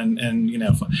myself, and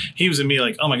he was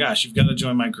immediately like, oh my gosh, you've got to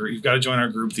join my group. You've got to join our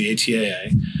group, the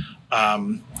ATAA.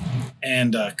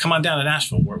 And come on down to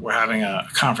Nashville. We're having a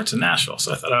conference in Nashville.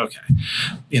 So I thought, okay,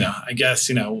 I guess,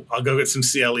 I'll go get some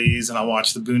CLEs and I'll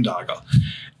watch the boondoggle.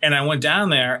 And I went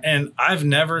down there, and I've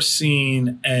never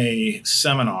seen a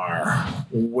seminar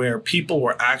where people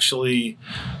were actually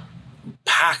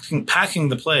packing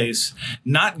the place,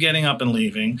 not getting up and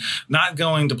leaving, not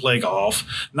going to play golf,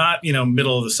 not,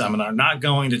 middle of the seminar, not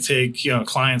going to take,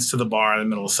 clients to the bar in the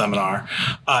middle of the seminar.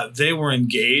 They were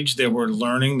engaged. They were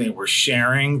learning. They were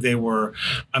sharing.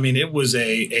 It was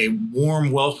a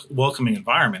warm, welcoming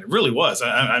environment. It really was.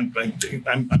 I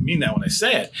mean that when I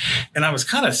say it. And I was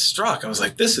kind of struck. I was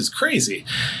like, this is crazy.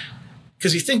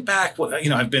 Because you think back,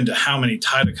 I've been to how many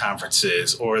TIDA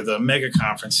conferences or the mega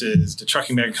conferences, the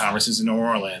trucking mega conferences in New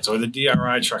Orleans, or the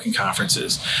DRI trucking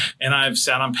conferences. And I've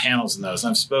sat on panels in those, and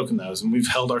I've spoken those, and we've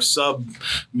held our sub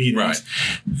meetings. Right.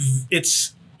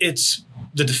 It's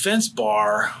the defense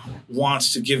bar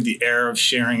wants to give the air of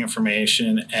sharing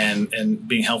information and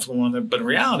being helpful to one another, but in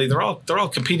reality, they're all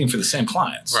competing for the same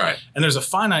clients. Right. And there's a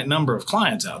finite number of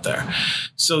clients out there.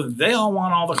 So they all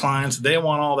want all the clients, they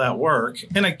want all that work,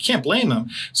 and I can't blame them.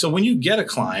 So when you get a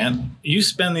client, you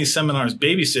spend these seminars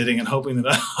babysitting and hoping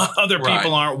that other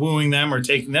people aren't wooing them or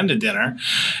taking them to dinner.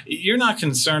 You're not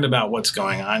concerned about what's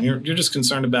going on. You're just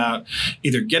concerned about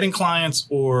either getting clients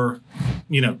or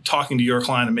talking to your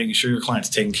client and making sure your client's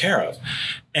taken care of.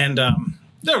 And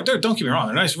don't get me wrong,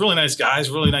 they're nice, really nice guys,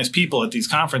 really nice people at these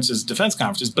conferences, defense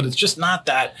conferences, but it's just not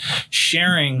that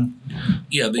sharing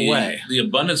way. The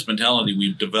abundance mentality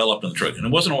we've developed in the truck, and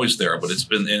it wasn't always there, but it's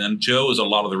been, and Joe is a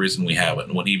lot of the reason we have it.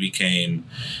 And when he became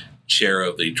chair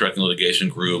of the trucking litigation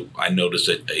group, I noticed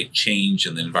a change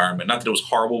in the environment. Not that it was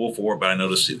horrible before, but I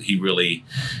noticed that he really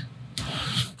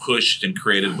pushed and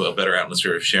created a better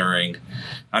atmosphere of sharing.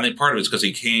 I think part of it's because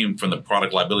he came from the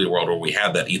product liability world where we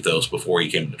had that ethos before he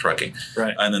came into trucking.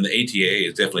 Right. And then the ATA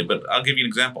is definitely, but I'll give you an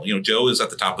example. Joe is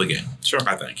at the top of the game. Sure.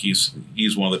 I think he's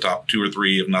one of the top 2 or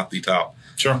 3, if not the top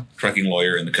trucking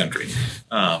lawyer in the country.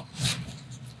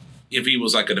 If he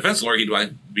was like a defense lawyer, he'd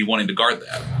be wanting to guard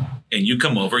that. And you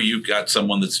come over, you've got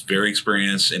someone that's very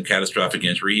experienced in catastrophic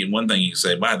injury. And one thing you can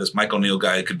say, wow, this Mike O'Neill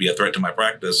guy could be a threat to my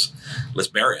practice. Let's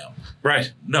bury him.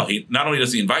 Right. No, he not only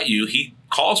does he invite you, he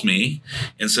calls me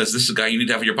and says, this is a guy you need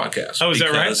to have on your podcast. Oh, is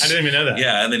that right? I didn't even know that.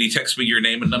 Yeah. And then he texts me your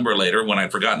name and number later when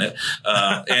I'd forgotten it.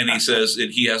 And he says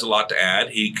that he has a lot to add.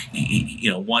 He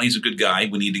one, he's a good guy.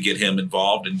 We need to get him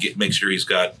involved and make sure he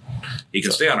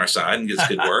can stay on our side and gets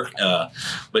good work.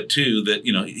 But 2, that,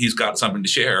 he's got something to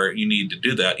share. You need to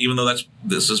do that, even though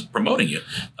this is promoting you.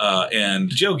 And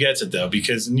Joe gets it though,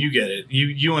 because and you get it.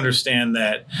 You understand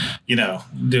that,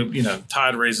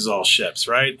 tide raises all ships,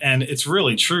 right? And it's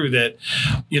really true that,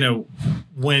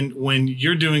 when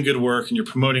you're doing good work and you're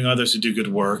promoting others to do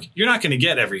good work, you're not going to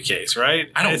get every case, right?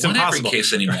 I don't want every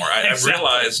case anymore. I've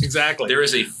realized there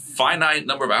is a finite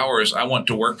number of hours I want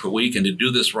to work per week, and to do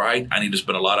this right, I need to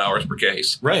spend a lot of hours per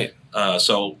case. Right.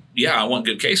 So I want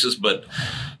good cases, but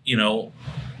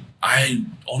I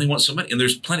only want so many. And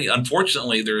there's plenty.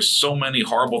 Unfortunately, there's so many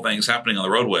horrible things happening on the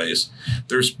roadways.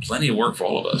 There's plenty of work for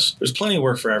all of us. There's plenty of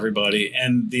work for everybody.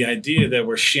 And the idea that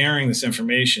we're sharing this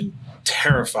information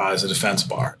terrifies a defense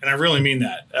bar. And I really mean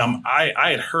that. I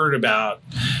had heard about,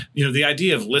 the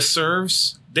idea of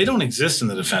listservs. They don't exist in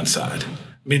the defense side.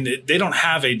 I mean, they don't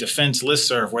have a defense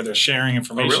listserv where they're sharing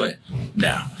information. Oh, really?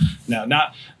 No,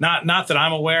 not that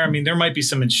I'm aware. I mean, there might be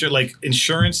some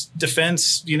insurance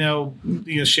defense,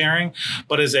 sharing,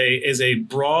 but as a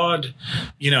broad,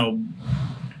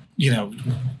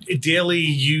 daily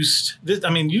use. The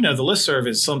listserv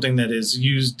is something that is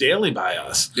used daily by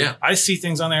us. Yeah. I see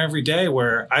things on there every day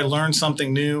where I learn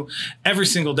something new every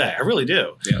single day. I really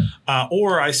do. Yeah.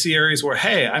 Or I see areas where,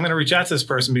 hey, I'm going to reach out to this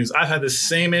person because I've had this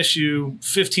same issue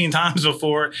 15 times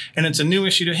before and it's a new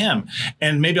issue to him.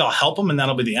 And maybe I'll help him and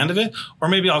that'll be the end of it. Or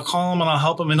maybe I'll call him and I'll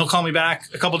help him and he'll call me back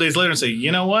a couple days later and say,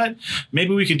 you know what?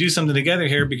 Maybe we could do something together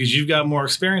here because you've got more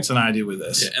experience than I do with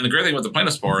this. Yeah. And the great thing with the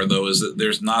plaintiff's bar, though, is that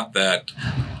there's not that,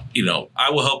 I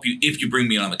will help you if you bring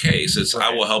me on the case. It's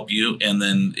right. I will help you, and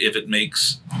then if it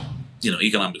makes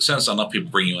economic sense, I'll let people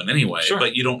bring you in anyway. Sure.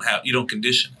 But you don't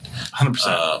condition it.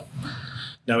 100%.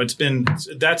 No,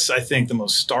 that's I think the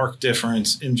most stark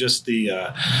difference in just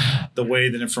the way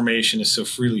that information is so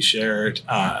freely shared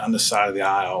on the side of the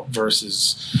aisle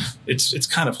versus it's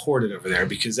kind of hoarded over there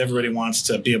because everybody wants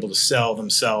to be able to sell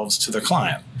themselves to their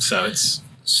client. So it's.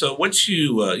 So once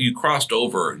you crossed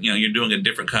over, you're doing a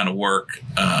different kind of work.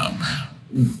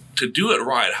 To do it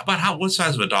right, what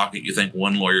size of a docket you think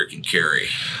one lawyer can carry?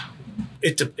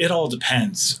 It all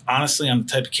depends, honestly, on the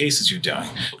type of cases you're doing.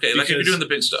 Okay, like if you're doing the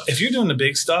big stuff. If you're doing the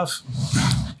big stuff,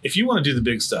 if you want to do the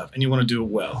big stuff and you want to do it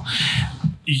well,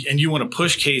 and you want to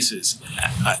push cases,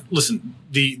 listen,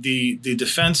 the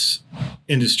defense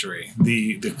industry,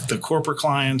 the corporate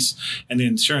clients and the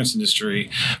insurance industry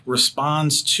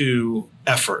responds to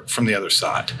effort from the other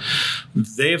side.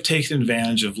 They have taken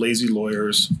advantage of lazy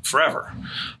lawyers forever.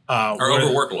 Or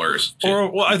overworked lawyers. Too.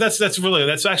 Or that's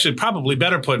actually probably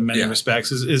better put in many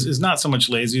respects is not so much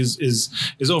lazy is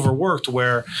overworked,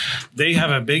 where they have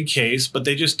a big case but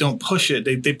they just don't push it.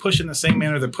 They push it in the same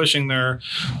manner they're pushing their,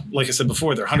 like I said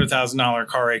before, their $100,000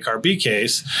 car A car B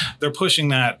case. They're pushing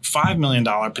that $5 million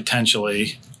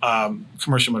potentially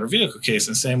commercial motor vehicle case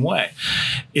in the same way.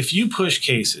 If you push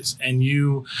cases and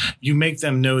you make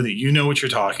them know that you know what you're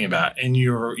talking about, and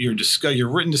your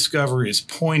written discovery is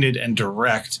pointed and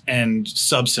direct and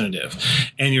substantive,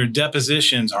 and your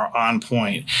depositions are on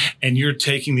point, and you're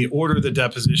taking the order of the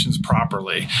depositions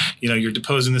properly, you're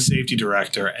deposing the safety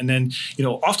director, and then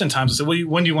oftentimes I say, well,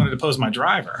 when do you want to depose my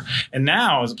driver? And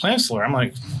now as a plaintiff's lawyer, I'm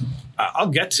like, I'll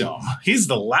get to him. He's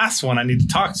the last one I need to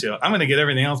talk to. I'm going to get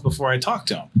everything else before I talk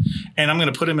to him. And I'm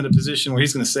going to put him in a position where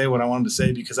he's going to say what I want him to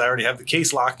say because I already have the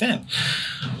case locked in.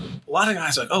 A lot of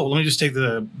guys are like, let me just take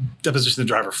the deposition of the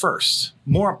driver first.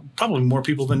 Probably more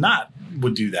people than not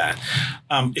would do that.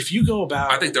 If you go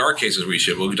about... I think there are cases where you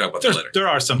should. We'll talk about that later. There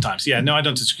are sometimes. Yeah, no, I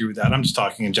don't disagree with that. I'm just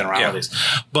talking in generalities.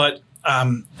 Yeah. But...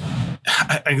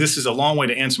 this is a long way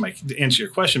to answer your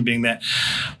question, being that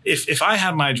if I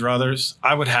had my druthers,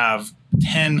 I would have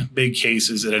 10 big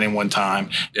cases at any one time,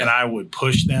 and I would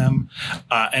push them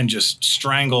and just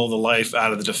strangle the life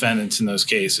out of the defendants in those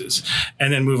cases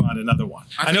and then move on to another one.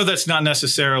 I know that's not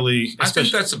necessarily... I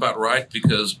think that's about right,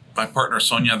 because my partner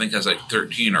Sonia, I think, has like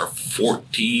 13 or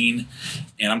 14,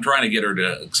 and I'm trying to get her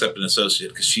to accept an associate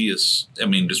because she is,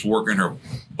 just working her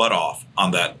butt off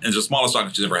on that. And it's the smallest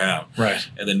docket she's ever had. Right.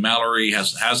 And then Mallory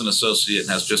has an associate and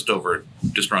has just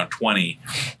around 20.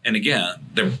 And again,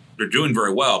 they're doing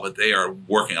very well, but they are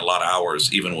working a lot of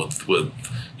hours, even with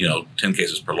 10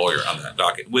 cases per lawyer on that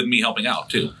docket, with me helping out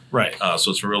too. Right.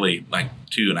 So it's really like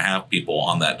 2.5 people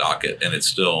on that docket, and it's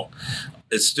still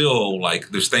like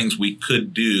there's things we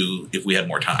could do if we had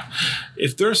more time.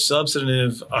 If they're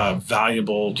substantive,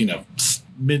 valuable,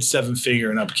 mid 7-figure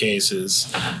and up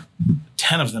cases,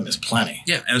 10 of them is plenty.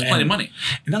 Yeah, and it's plenty of money.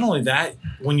 And not only that,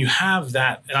 when you have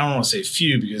that, and I don't want to say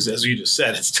few because as you just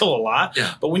said, it's still a lot.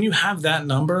 Yeah. But when you have that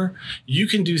number, you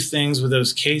can do things with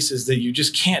those cases that you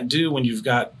just can't do when you've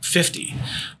got 50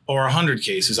 or 100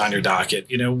 cases on your docket.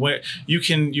 Where you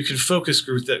can focus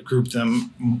group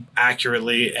them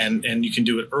accurately, and you can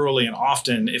do it early and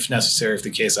often if necessary, if the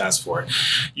case asks for it.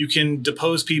 You can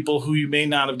depose people who you may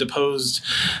not have deposed,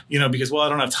 because I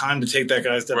don't have time to take that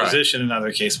guy's deposition in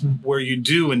another case, where you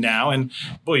do now. And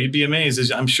boy, you'd be amazed, as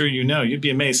I'm sure you'd be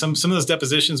amazed. Some of those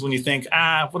depositions when you think,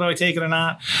 what do I take it or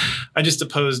not? I just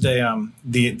deposed the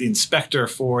inspector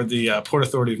for the Port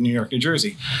Authority of New York, New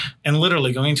Jersey, and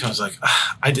literally going to him, I was like,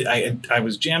 I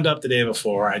was jammed up the day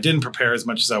before. I didn't prepare as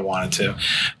much as I wanted to,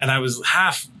 and I was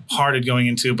half-hearted going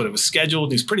into it, but it was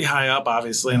scheduled. He's pretty high up,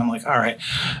 obviously, and I'm like, all right.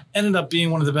 Ended up being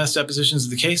one of the best depositions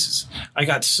of the cases. I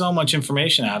got so much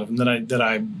information out of him that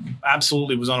I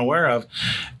absolutely was unaware of.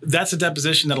 That's a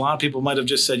deposition that a lot of people might have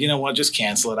just said, just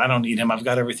cancel it. I don't need him. I've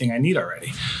got everything I need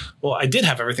already. Well, I did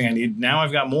have everything I need. Now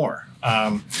I've got more.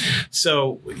 I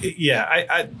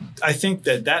think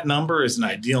that number is an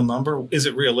ideal number. Is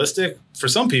it realistic? For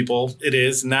some people, it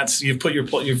is, and that's you've put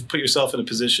yourself in a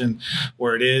position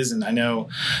where it is. And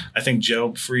I think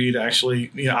Joe Freed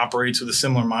actually operates with a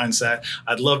similar mindset.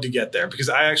 I'd love to get there because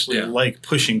I actually like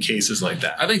pushing cases like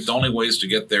that. I think the only ways to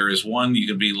get there is, one, you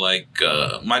could be like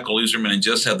Michael Userman and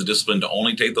just have the discipline to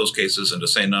only take those cases and to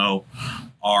say no,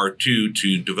 or two,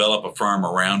 to develop a firm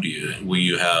around you where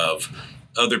you have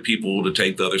other people to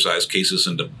take the other side's cases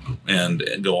and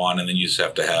go on, and then you just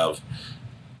have to have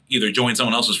either join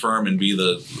someone else's firm and be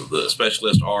the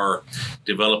specialist, or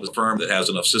develop a firm that has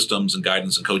enough systems and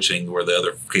guidance and coaching where the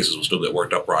other cases will still get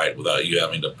worked up right without you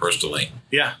having to personally.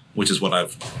 Yeah. Which is what I'm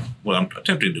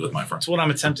attempting to do with my firm. It's what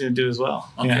I'm attempting to do as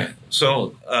well. Okay. Yeah.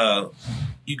 So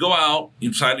you go out,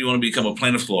 you decide you want to become a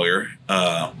plaintiff lawyer.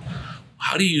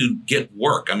 How do you get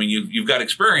work? You've got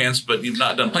experience, but you've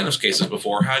not done plaintiff's cases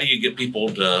before. How do you get people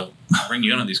to bring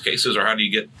you in on these cases, or how do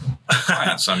you get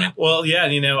clients. I mean, well, yeah,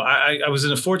 I was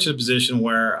in a fortunate position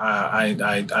where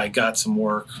I got some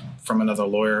work from another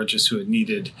lawyer just who had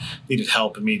needed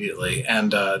help immediately,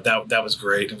 and that was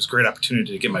great. It was a great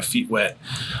opportunity to get my feet wet,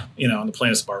 on the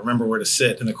plaintiff's bar, remember where to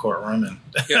sit in the courtroom and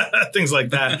things like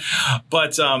that.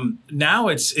 But now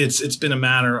it's been a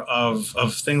matter of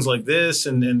things like this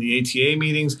and the ATA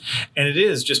meetings, and it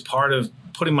is just part of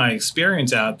putting my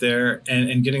experience out there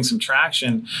and getting some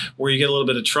traction where you get a little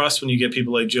bit of trust when you get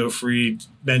people like Joe Freed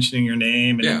mentioning your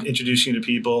name and introducing you to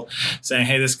people, saying,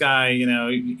 hey, this guy,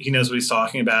 he knows what he's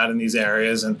talking about in these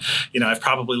areas. And, I've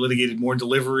probably litigated more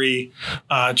delivery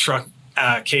truck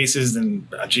cases than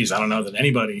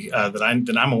anybody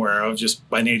that I'm aware of, just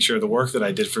by nature of the work that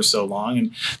I did for so long.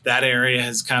 And that area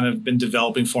has kind of been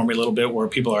developing for me a little bit, where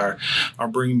people are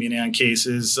bringing me in on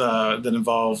cases that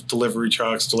involve delivery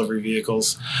trucks, delivery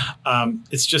vehicles.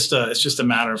 It's just a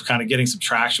matter of kind of getting some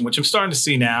traction, which I'm starting to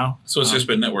see now. So it's just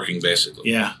been networking, basically.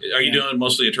 Yeah. Are you doing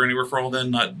mostly attorney referral then?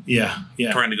 Not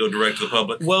trying to go direct to the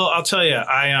public? Well, I'll tell you,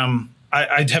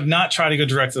 I have not tried to go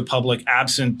direct to the public,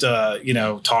 absent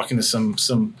talking to some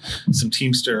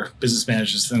Teamster business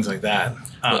managers, things like that.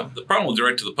 The problem with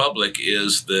direct to the public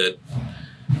is that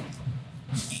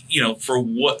for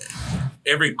what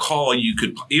every call you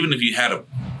could, even if you had a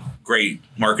great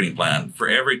marketing plan, for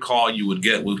every call you would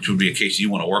get, which would be a case you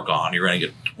want to work on, you're going to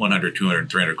get 100,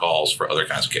 200, 300 calls for other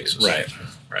kinds of cases. Right.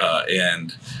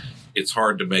 And it's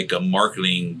hard to make a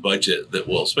marketing budget that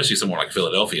will, especially somewhere like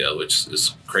Philadelphia, which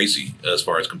is crazy as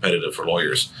far as competitive for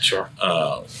lawyers. Sure.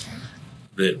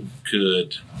 That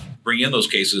could bring in those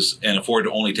cases and afford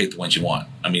to only take the ones you want.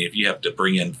 I mean, if you have to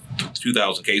bring in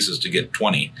 2,000 cases to get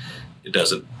 20, it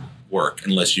doesn't work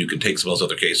unless you can take some of those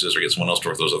other cases or get someone else to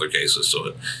work those other cases.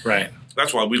 So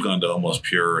that's why we've gone to almost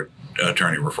pure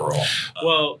attorney referral.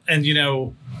 Well, and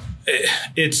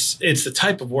it's the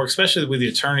type of work, especially with the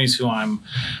attorneys who I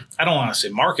don't want to say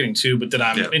marketing to, but that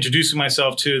I'm introducing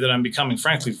myself to, that I'm becoming,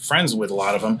 frankly, friends with a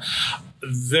lot of them.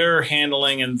 They're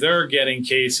handling and they're getting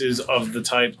cases of the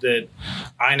type that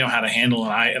I know how to handle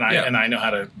and I know how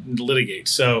to litigate.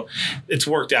 So it's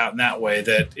worked out in that way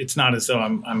that it's not as though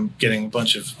I'm getting a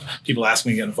bunch of people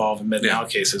asking me to get involved in med-mal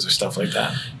cases or stuff like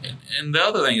that. And the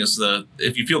other thing is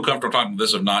if you feel comfortable talking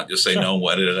this, if not, just say no, we'll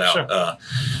edit it out.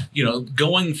 Sure.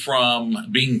 Going from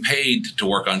being paid to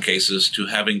work on cases to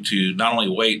having to not only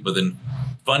wait but then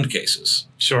fund cases.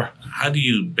 Sure. How do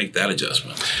you make that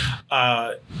adjustment?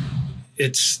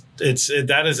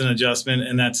 That is an adjustment,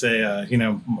 and that's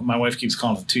my wife keeps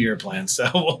calling it a 2-year plan.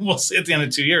 So we'll see at the end of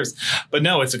 2 years. But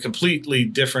no, it's a completely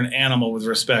different animal with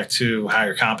respect to how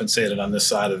you're compensated on this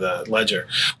side of the ledger,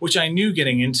 which I knew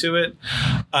getting into it.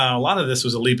 A lot of this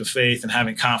was a leap of faith and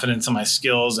having confidence in my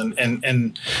skills,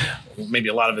 and maybe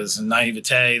a lot of it is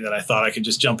naivete that I thought I could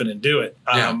just jump in and do it.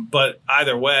 But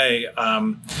either way,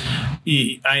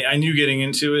 I knew getting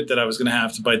into it that I was going to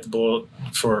have to bite the bullet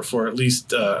for at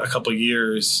least a couple of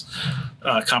years,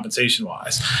 compensation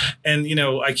wise. And,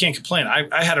 I can't complain.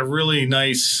 I had a really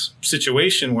nice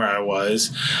situation where I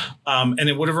was, and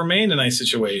it would have remained a nice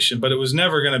situation, but it was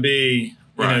never going to be,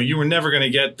 you were never going to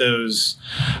get those,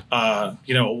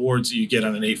 awards that you get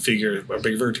on an 8-figure or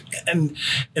big verdict. And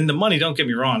the money, don't get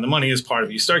me wrong, the money is part of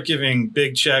it. You start giving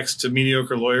big checks to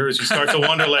mediocre lawyers, you start to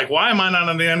wonder, why am I not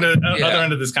on the other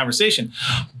end of this conversation?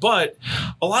 But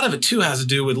a lot of it too has to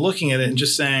do with looking at it and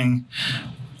just saying,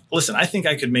 listen, I think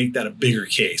I could make that a bigger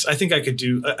case. I think I could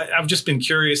I've just been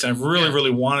curious, and I've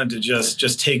really wanted to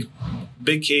just take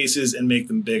big cases and make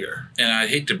them bigger. And I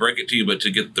hate to break it to you, but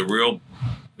to get the real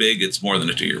big, it's more than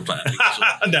a 2-year plan.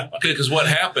 Because what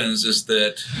happens is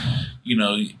that,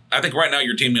 I think right now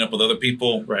you're teaming up with other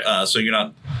people. Right. So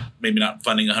you're maybe not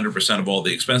funding 100% of all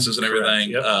the expenses and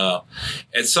everything. Yep.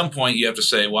 At some point you have to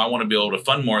say, well, I want to be able to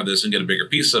fund more of this and get a bigger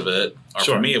piece of it. Or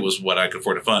Sure. For me, it was what I could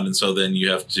afford to fund. And so then you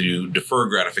have to defer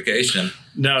gratification.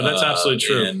 No, that's absolutely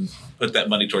true. And put that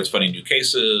money towards funding new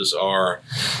cases or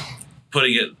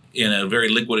putting it in a very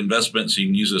liquid investment so you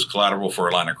can use it as collateral for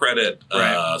a line of credit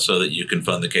so that you can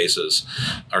fund the cases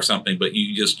or something. But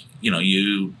you just,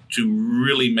 to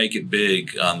really make it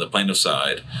big on the plaintiff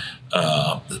side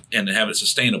and to have it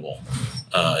sustainable,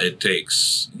 it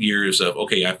takes years of,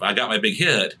 okay, I got my big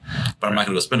hit, but I'm not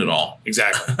going to spend it all.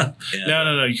 Exactly.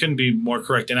 No, you couldn't be more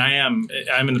correct. And I'm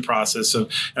in the process of,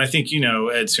 and I think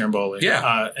Ed Ciaramboli.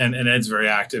 Yeah. And Ed's very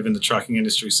active in the trucking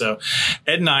industry. So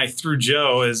Ed and I, through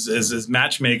Joe, as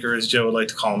matchmaker, as Joe would like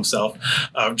to call himself,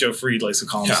 Joe Freed likes to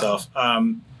call himself,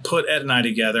 put Ed and I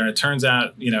together, and it turns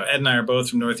out, Ed and I are both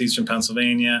from northeastern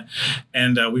Pennsylvania,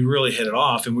 and we really hit it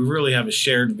off, and we really have a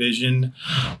shared vision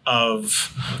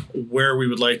of how we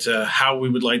would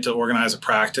like to organize a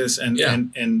practice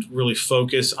and really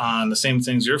focus on the same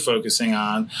things you're focusing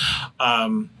on,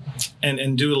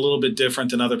 and do it a little bit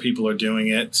different than other people are doing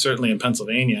it, certainly in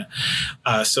Pennsylvania.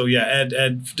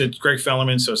 Ed did Greg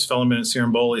Fellerman, so it's Fellerman and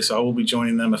Ciaramboli, so I will be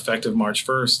joining them effective March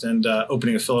 1st and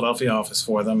opening a Philadelphia office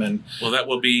for them. And that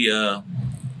will be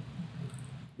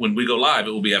when we go live.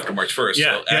 It will be after March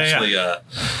 1st.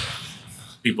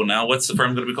 People now, what's the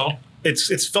firm going to be called? It's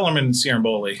Fellerman and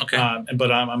Ciaramboli. Okay.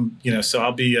 But I'm so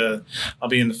I'll be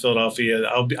in the Philadelphia.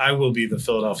 I will be the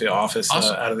Philadelphia office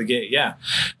out of the gate. Yeah.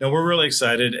 No, we're really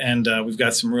excited, and we've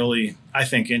got some really, I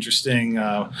think, interesting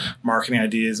marketing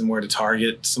ideas and where to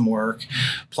target some work,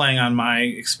 playing on my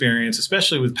experience,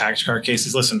 especially with package car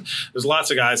cases. Listen, there's lots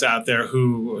of guys out there,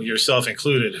 who, yourself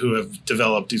included, who have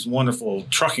developed these wonderful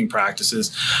trucking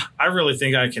practices. I really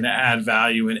think I can add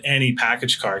value in any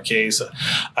package car case,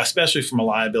 especially from a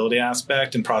liability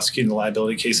aspect and prosecuting the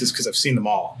liability cases, because I've seen them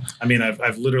all. I mean,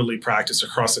 I've literally practiced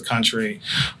across the country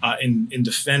in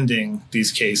defending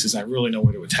these cases, and I really know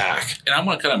where to attack. And I'm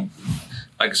going to kind of,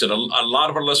 like I said, a lot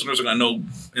of our listeners are going to know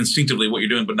instinctively what you're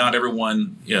doing, but not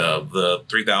everyone, the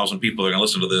 3,000 people that are going to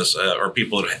listen to this are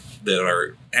people that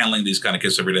are handling these kind of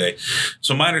cases every day.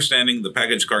 So my understanding, the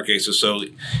package car cases, so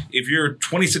if you're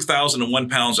 26,001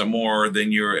 pounds or more,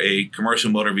 then you're a commercial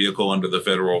motor vehicle under the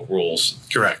federal rules.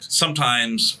 Correct.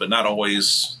 Sometimes, but not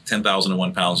always,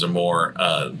 10,001 pounds or more,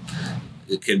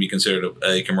 it can be considered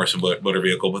a commercial motor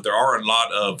vehicle. But there are a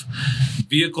lot of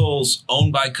vehicles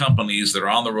owned by companies that are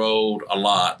on the road a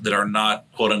lot that are not,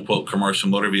 quote unquote, commercial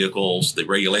motor vehicles. The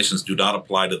regulations do not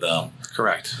apply to them.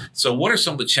 Correct. So what are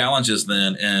some of the challenges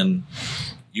then? And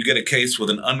you get a case with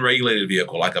an unregulated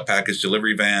vehicle, like a package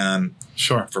delivery van.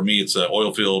 Sure. For me, it's an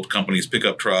oil field company's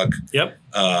pickup truck. Yep.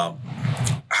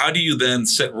 How do you then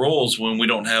set rules when we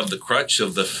don't have the crutch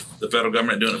of the federal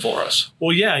government doing it for us?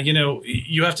 Well, yeah,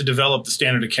 you have to develop the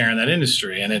standard of care in that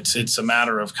industry, and it's a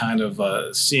matter of kind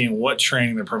of seeing what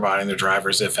training they're providing their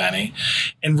drivers, if any,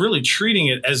 and really treating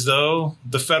it as though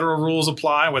the federal rules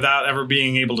apply without ever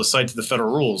being able to cite to the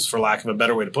federal rules, for lack of a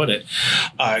better way to put it.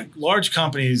 Large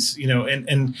companies,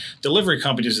 and delivery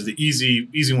companies are the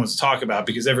easy ones to talk about,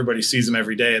 because everybody sees them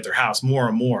every day at their house more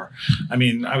and more. I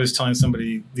mean, I was telling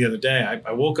somebody the other day,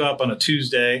 I woke up on a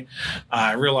Tuesday.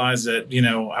 I realized that,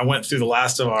 I went through the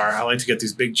last of I like to get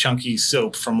these big chunky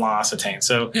soap from L'Occitane.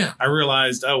 So I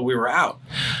realized, we were out.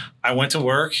 I went to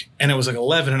work and it was like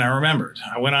 11 and I remembered.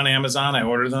 I went on Amazon, I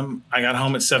ordered them. I got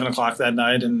home at 7:00 that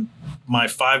night and my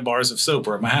 5 bars of soap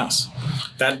were at my house.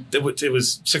 It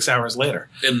was 6 hours later.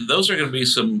 And those are going to be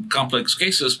some complex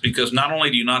cases, because not only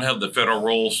do you not have the federal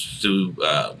rules to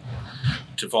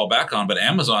fall back on, but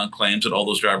Amazon claims that all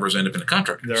those drivers are independent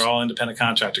contractors. They're all independent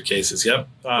contractor cases. Yep.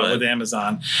 With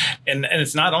Amazon. And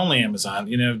it's not only Amazon,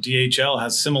 DHL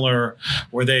has similar,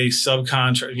 where they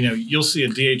subcontract, you'll see a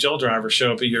DHL driver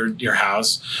show up at your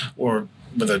house, or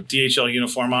with a DHL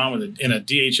uniform on, in a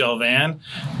DHL van.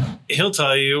 He'll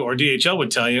tell you, or DHL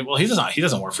would tell you, well, he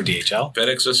doesn't work for DHL.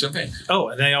 FedEx does the same thing. Oh,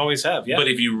 and they always have. Yeah. But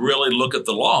if you really look at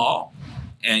the law,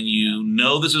 and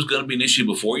this is going to be an issue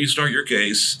before you start your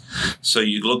case. So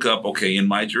you look up, okay, in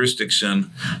my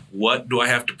jurisdiction, what do I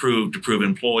have to prove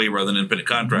employee rather than independent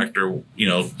contractor?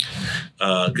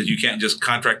 Because you can't just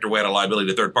contract your way out of liability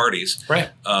to third parties. Right.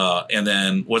 And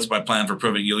then what's my plan for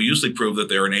proving? You'll usually prove that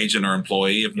they're an agent or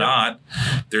employee. If not,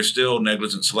 they're still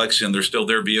negligent selection. They're still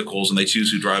their vehicles and they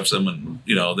choose who drives them. And,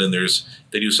 then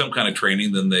they do some kind of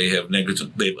training. Then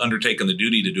they've undertaken the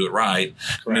duty to do it right.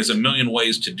 And there's a million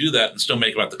ways to do that and still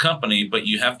make it about the company, but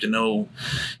you have to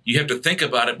think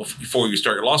about it before you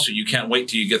start your lawsuit. You can't wait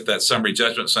till you get that summary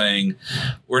judgment saying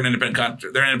they're an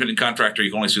independent contractor, you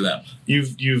can only sue them.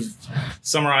 You've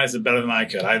summarized it better than I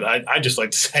could. I just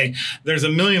like to say there's a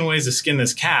million ways to skin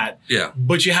this cat. Yeah.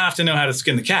 But you have to know how to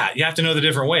skin the cat. You have to know the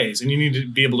different ways, and you need to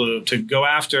be able to go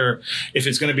after. If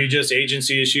it's going to be just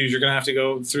agency issues, you're going to have to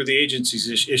go through the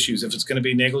agency's issues. If it's going to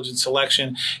be negligent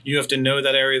selection, you have to know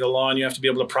that area of the law, and you have to be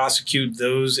able to prosecute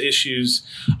those issues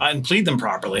and plead them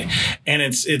properly. And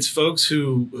it's folks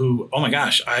who oh my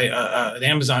gosh, an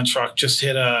Amazon truck just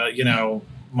hit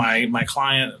my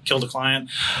client killed a client.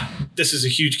 This is a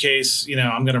huge case.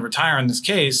 I'm going to retire on this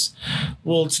case.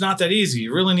 Well, it's not that easy.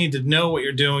 You really need to know what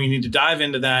you're doing. You need to dive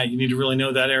into that. You need to really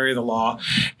know that area of the law.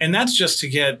 And that's just to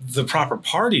get the proper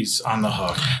parties on the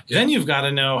hook. Then you've got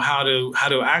to know how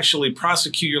to actually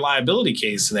prosecute your liability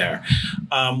case there,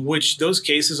 which those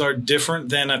cases are different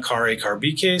than a Car A, Car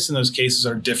B case, and those cases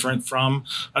are different from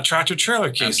a tractor-trailer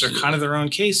case. Absolutely. They're kind of their own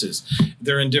cases.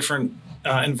 They're in different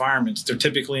environments. They're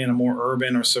typically in a more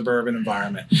urban or suburban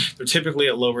environment. They're typically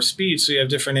at lower speed, so you have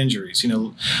different injuries.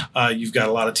 You've got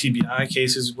a lot of TBI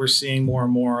cases we're seeing more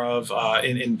and more of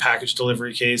in package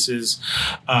delivery cases,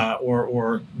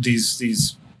 or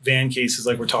these van cases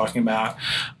like we're talking about,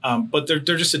 but they're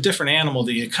just a different animal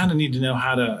that you kind of need to know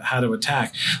how to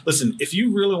attack. Listen, if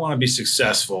you really want to be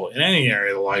successful in any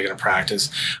area of the law you're going to practice,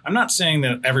 I'm not saying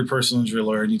that every personal injury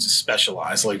lawyer needs to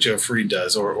specialize like Joe Freed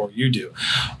does or you do,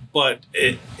 but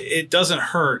it doesn't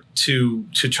hurt to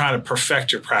try to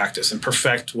perfect your practice and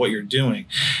perfect what you're doing.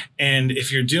 And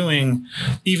if you're doing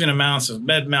even amounts of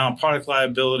med mal, product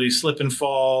liability, slip and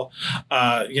fall,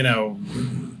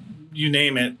 you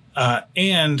name it,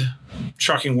 and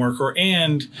trucking worker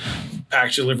and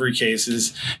package delivery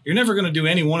cases, you're never going to do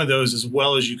any one of those as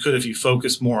well as you could if you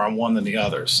focus more on one than the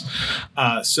others.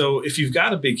 So if you've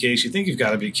got a big case, you think you've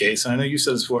got a big case, and I know you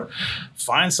said this before,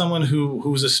 find someone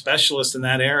who's a specialist in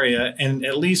that area and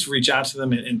at least reach out to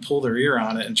them and pull their ear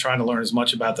on it and try to learn as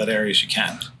much about that area as you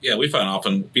can. Yeah, we find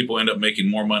often people end up making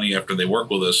more money after they work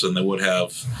with us than they would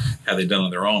have had they done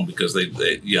on their own, because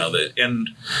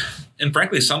and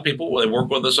frankly, some people, they work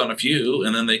with us on a few,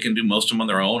 and then they can do most of them on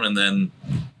their own, and then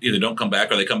either don't come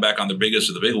back or they come back on the biggest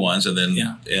of the big ones, and then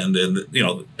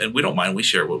and we don't mind. We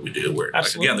share what we do.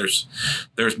 Absolutely. Like, again,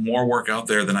 there's more work out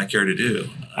there than I care to do.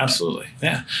 Absolutely,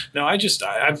 yeah. No,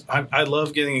 I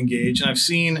love getting engaged, and I've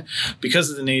seen,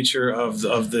 because of the nature of the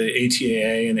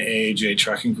ATAA and the AAJ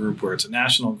trucking group, where it's a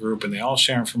national group and they all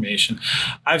share information.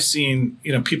 I've seen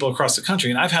people across the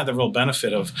country, and I've had the real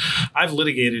benefit of I've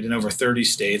litigated in over 30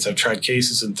 states. I've tried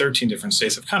cases in 13 different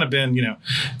states. I've kind of been,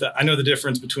 I know the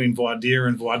difference between voir dire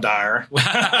and voir dire.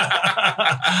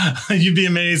 You'd be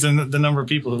amazed at the number of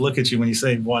people who look at you when you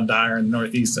say voir dire in the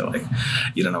Northeast. They're like,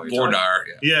 you don't know what you're talking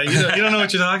about. Yeah, you don't know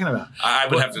what you're talking about. I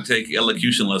would have to take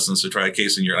elocution lessons to try a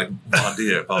case, and you're like, voir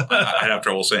dire. I'd have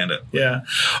trouble saying it. Yeah,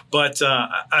 but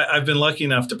I've been lucky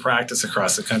enough to practice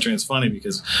across the country. And it's funny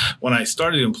because when I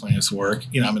started doing plaintiffs work,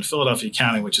 I'm in Philadelphia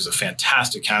County, which is a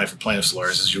fantastic county for plaintiffs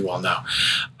lawyers, as you well know.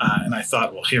 And I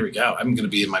thought, well, here we go. I'm going to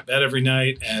be in my bed every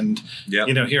night. And,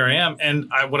 here I am. And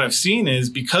what I've seen is,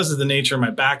 because of the nature of my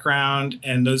background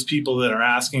and those people that are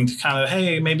asking to kind of,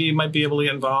 hey, maybe you might be able to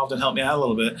get involved and help me out a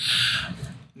little bit.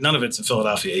 None of it's in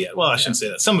Philadelphia yet. Well, I shouldn't say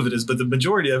that. Some of it is, but the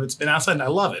majority of it's been outside, and I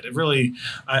love it. It really,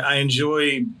 I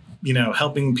enjoy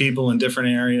helping people in different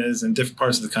areas and different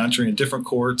parts of the country and different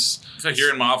courts. In fact,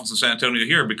 you're in my office in San Antonio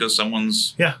here because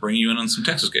someone's bringing you in on some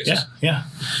Texas cases. Yeah.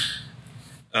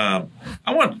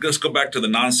 I want to just go back to the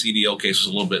non-CDL cases a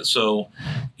little bit. So,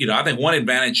 I think one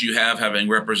advantage you have having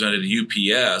represented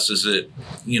UPS is that,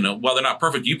 while they're not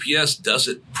perfect, UPS does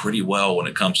it pretty well when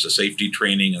it comes to safety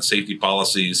training and safety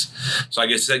policies. So I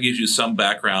guess that gives you some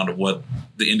background of what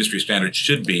the industry standards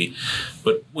should be.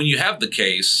 But when you have the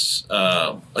case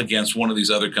against one of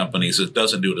these other companies that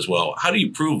doesn't do it as well, how do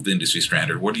you prove the industry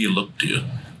standard? Where do you look to?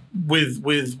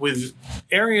 With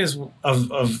areas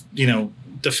of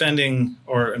defending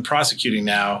and prosecuting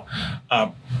now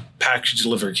package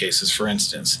delivery cases, for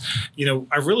instance,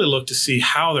 I really look to see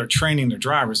how they're training their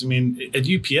drivers. I mean, at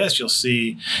UPS, you'll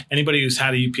see anybody who's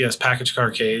had a UPS package car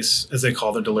case, as they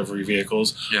call their delivery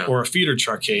vehicles, or a feeder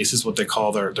truck case is what they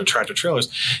call their tractor trailers.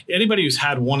 Anybody who's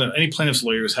had any plaintiff's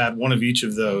lawyer who's had one of each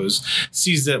of those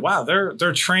sees that, wow,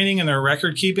 their training and their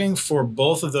record keeping for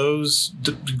both of those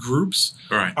groups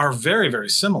are very, very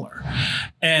similar.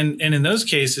 And in those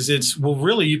cases, it's, well,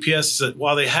 really UPS,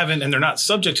 while they haven't, and they're not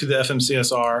subject to the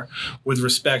FMCSR with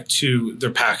respect to their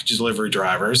package delivery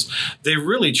drivers, they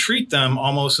really treat them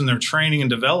almost in their training and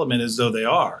development as though they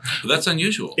are. That's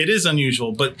unusual. It is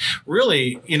unusual. But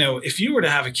really, if you were to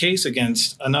have a case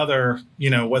against another,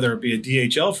 whether it be a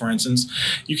DHL, for instance,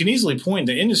 you can easily point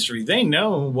to industry. They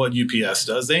know what UPS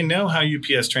does. They know how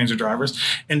UPS trains their drivers.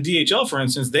 And DHL, for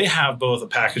instance, they have both a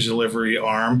package delivery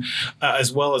arm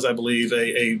as well as, I believe,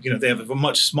 they have a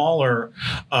much smaller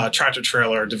tractor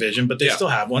trailer division, but they still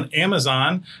have one.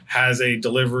 Amazon has a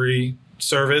delivery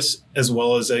service, as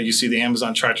well as you see the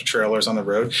Amazon tractor trailers on the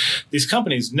road. These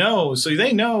companies know, so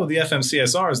they know the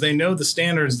FMCSRs, they know the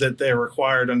standards that they're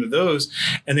required under those,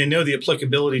 and they know the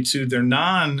applicability to their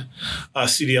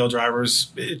non-CDL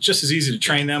drivers. It's just as easy to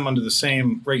train them under the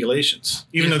same regulations,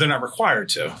 even though they're not required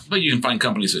to. But you can find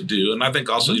companies that do. And I think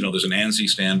also, there's an ANSI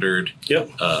standard,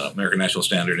 American National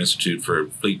Standard Institute for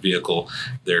Fleet Vehicle.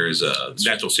 There's a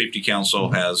National Safety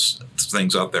Council has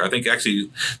things out there. I think actually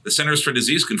the Centers for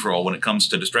Disease Control, when it comes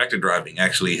to distracted driving,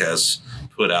 actually has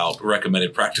put out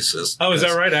recommended practices. Oh, is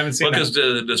that right? I haven't seen that.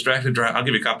 Because distracted driving, I'll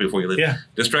give you a copy before you leave. Yeah.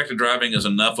 Distracted driving is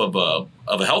enough of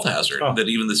a health hazard that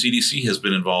even the CDC has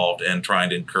been involved in trying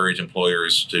to encourage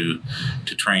employers to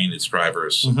train its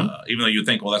drivers. Even though you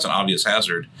think, well, that's an obvious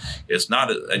hazard, it's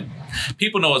not.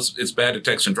 People know it's bad to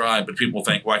text and drive, but people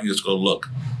think, well, I can just go look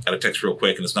at a text real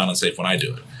quick and it's not unsafe when I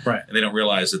do it. Right. And they don't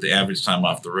realize that the average time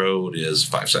off the road is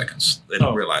 5 seconds. They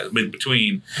don't realize. I mean,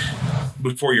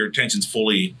 before your attention's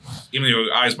fully, even though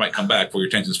your eyes might come back, before your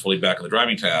attention's fully back on the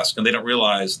driving task, and they don't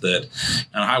realize that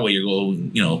on a highway you're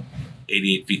going,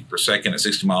 88 feet per second at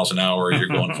 60 miles an hour, you're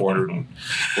going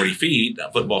 440 feet,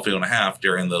 a football field and a half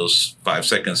during those 5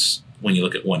 seconds when you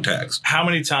look at one text. How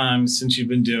many times since you've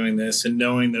been doing this and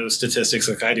knowing those statistics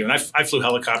like I do, and I flew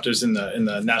helicopters in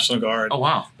the National Guard. Oh,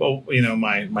 wow. Well,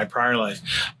 my prior life.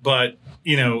 But,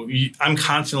 I'm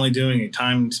constantly doing a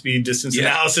time, speed, distance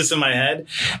analysis in my head.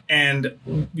 And,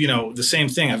 the same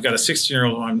thing. I've got a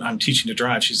 16-year-old who I'm teaching to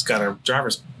drive. She's got her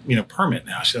driver's, permit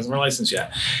now. She doesn't have her license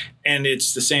yet. And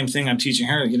it's the same thing I'm teaching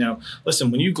her. Listen,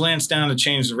 when you glance down to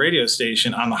change the radio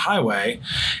station on the highway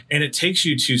and it takes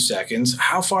you 2 seconds,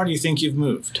 how far do you think you've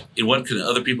moved? And what could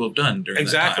other people have done during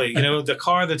exactly. that time? The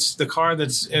car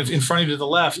that's in front of you to the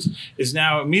left is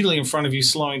now immediately in front of you,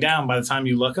 slowing down by the time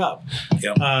you look up.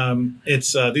 Yep.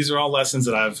 These are all lessons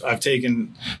that I've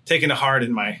taken to heart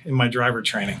in my driver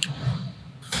training.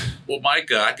 Well,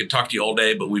 Mike, I could talk to you all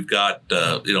day, but we've got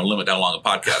limit how long a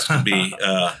podcast can be.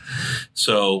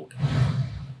 So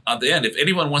at the end, if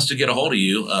anyone wants to get a hold of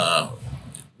you,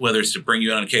 whether it's to bring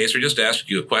you on a case or just to ask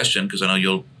you a question, because I know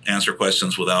you'll answer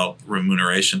questions without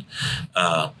remuneration,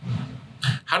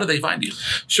 how do they find you?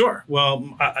 Sure.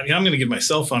 Well, I'm going to give my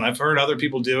cell phone. I've heard other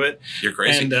people do it. You're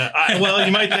crazy. And, well,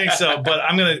 you might think so, but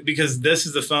I'm going to, because this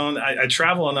is the phone. I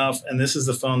travel enough, and this is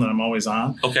the phone that I'm always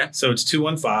on. Okay. So it's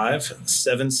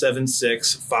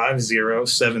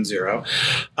 215-776-5070.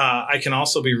 I can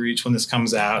also be reached when this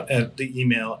comes out at the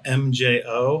email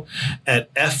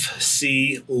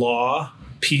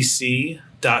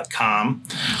mjo@fclawpc.com.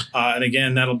 And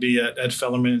again, that'll be at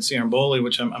Fellerman and Ciaramboli,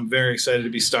 which I'm very excited to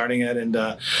be starting at and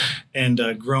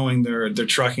growing their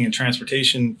trucking and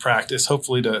transportation practice,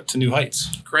 hopefully to new heights.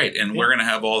 Great. And we're going to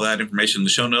have all that information in the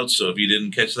show notes. So if you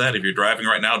didn't catch that, if you're driving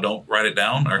right now, don't write it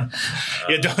down. Or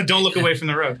don't look away from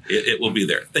the road. It will be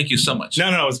there. Thank you so much.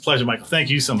 No, it's a pleasure, Michael. Thank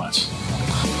you so much.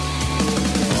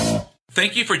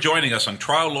 Thank you for joining us on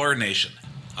Trial Lawyer Nation.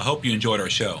 I hope you enjoyed our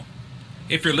show.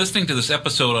 If you're listening to this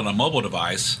episode on a mobile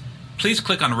device, please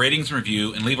click on Ratings and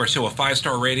Review and leave our show a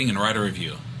 5-star rating and write a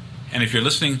review. And if you're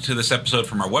listening to this episode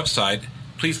from our website,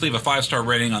 please leave a 5-star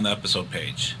rating on the episode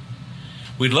page.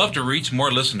 We'd love to reach more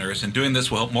listeners, and doing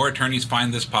this will help more attorneys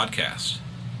find this podcast.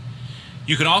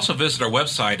 You can also visit our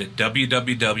website at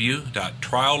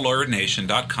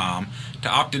www.triallawyernation.com to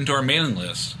opt into our mailing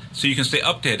list so you can stay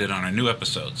updated on our new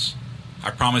episodes.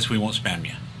 I promise we won't spam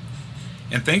you.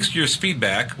 And thanks to your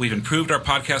feedback, we've improved our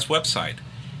podcast website.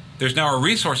 There's now a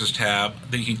resources tab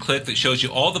that you can click that shows you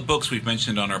all the books we've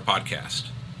mentioned on our podcast.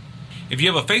 If you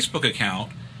have a Facebook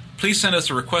account, please send us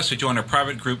a request to join a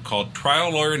private group called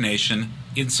Trial Lawyer Nation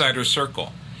Insider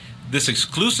Circle. This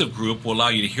exclusive group will allow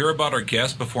you to hear about our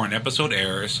guests before an episode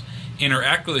airs,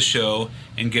 interact with the show,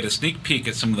 and get a sneak peek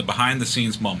at some of the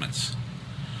behind-the-scenes moments.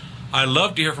 I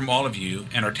love to hear from all of you,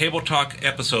 and our Table Talk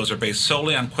episodes are based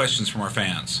solely on questions from our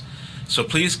fans. So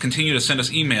please continue to send us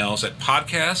emails at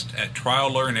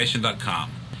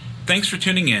podcast@triallawyernation.com. Thanks for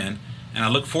tuning in, and I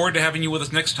look forward to having you with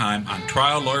us next time on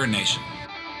Trial Lawyer Nation.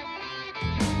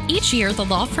 Each year, the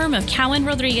law firm of Cowan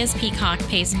Rodriguez Peacock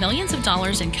pays millions of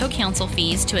dollars in co-counsel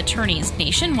fees to attorneys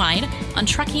nationwide on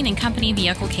trucking and company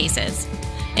vehicle cases.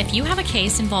 If you have a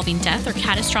case involving death or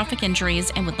catastrophic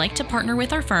injuries and would like to partner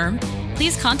with our firm,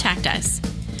 please contact us.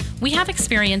 We have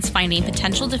experience finding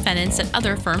potential defendants that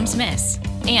other firms miss,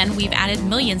 and we've added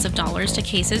millions of dollars to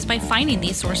cases by finding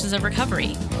these sources of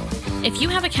recovery. If you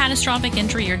have a catastrophic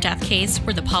injury or death case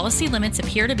where the policy limits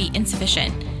appear to be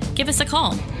insufficient, give us a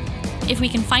call. If we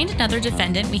can find another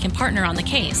defendant, we can partner on the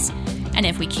case. And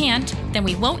if we can't, then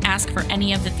we won't ask for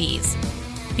any of the fees.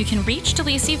 You can reach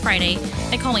DeLacy Friday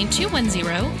by calling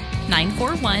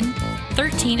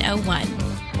 210-941-1301.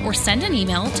 or send an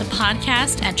email to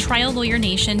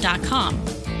podcast@triallawyernation.com.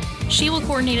 She will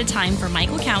coordinate a time for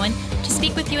Michael Cowan to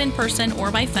speak with you in person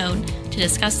or by phone to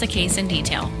discuss the case in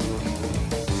detail.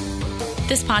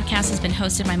 This podcast has been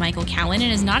hosted by Michael Cowan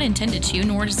and is not intended to,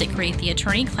 nor does it create the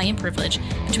attorney-client privilege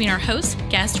between our host,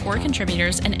 guest, or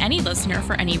contributors and any listener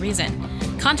for any reason.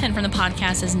 Content from the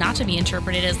podcast is not to be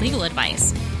interpreted as legal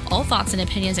advice. All thoughts and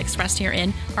opinions expressed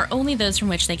herein are only those from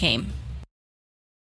which they came.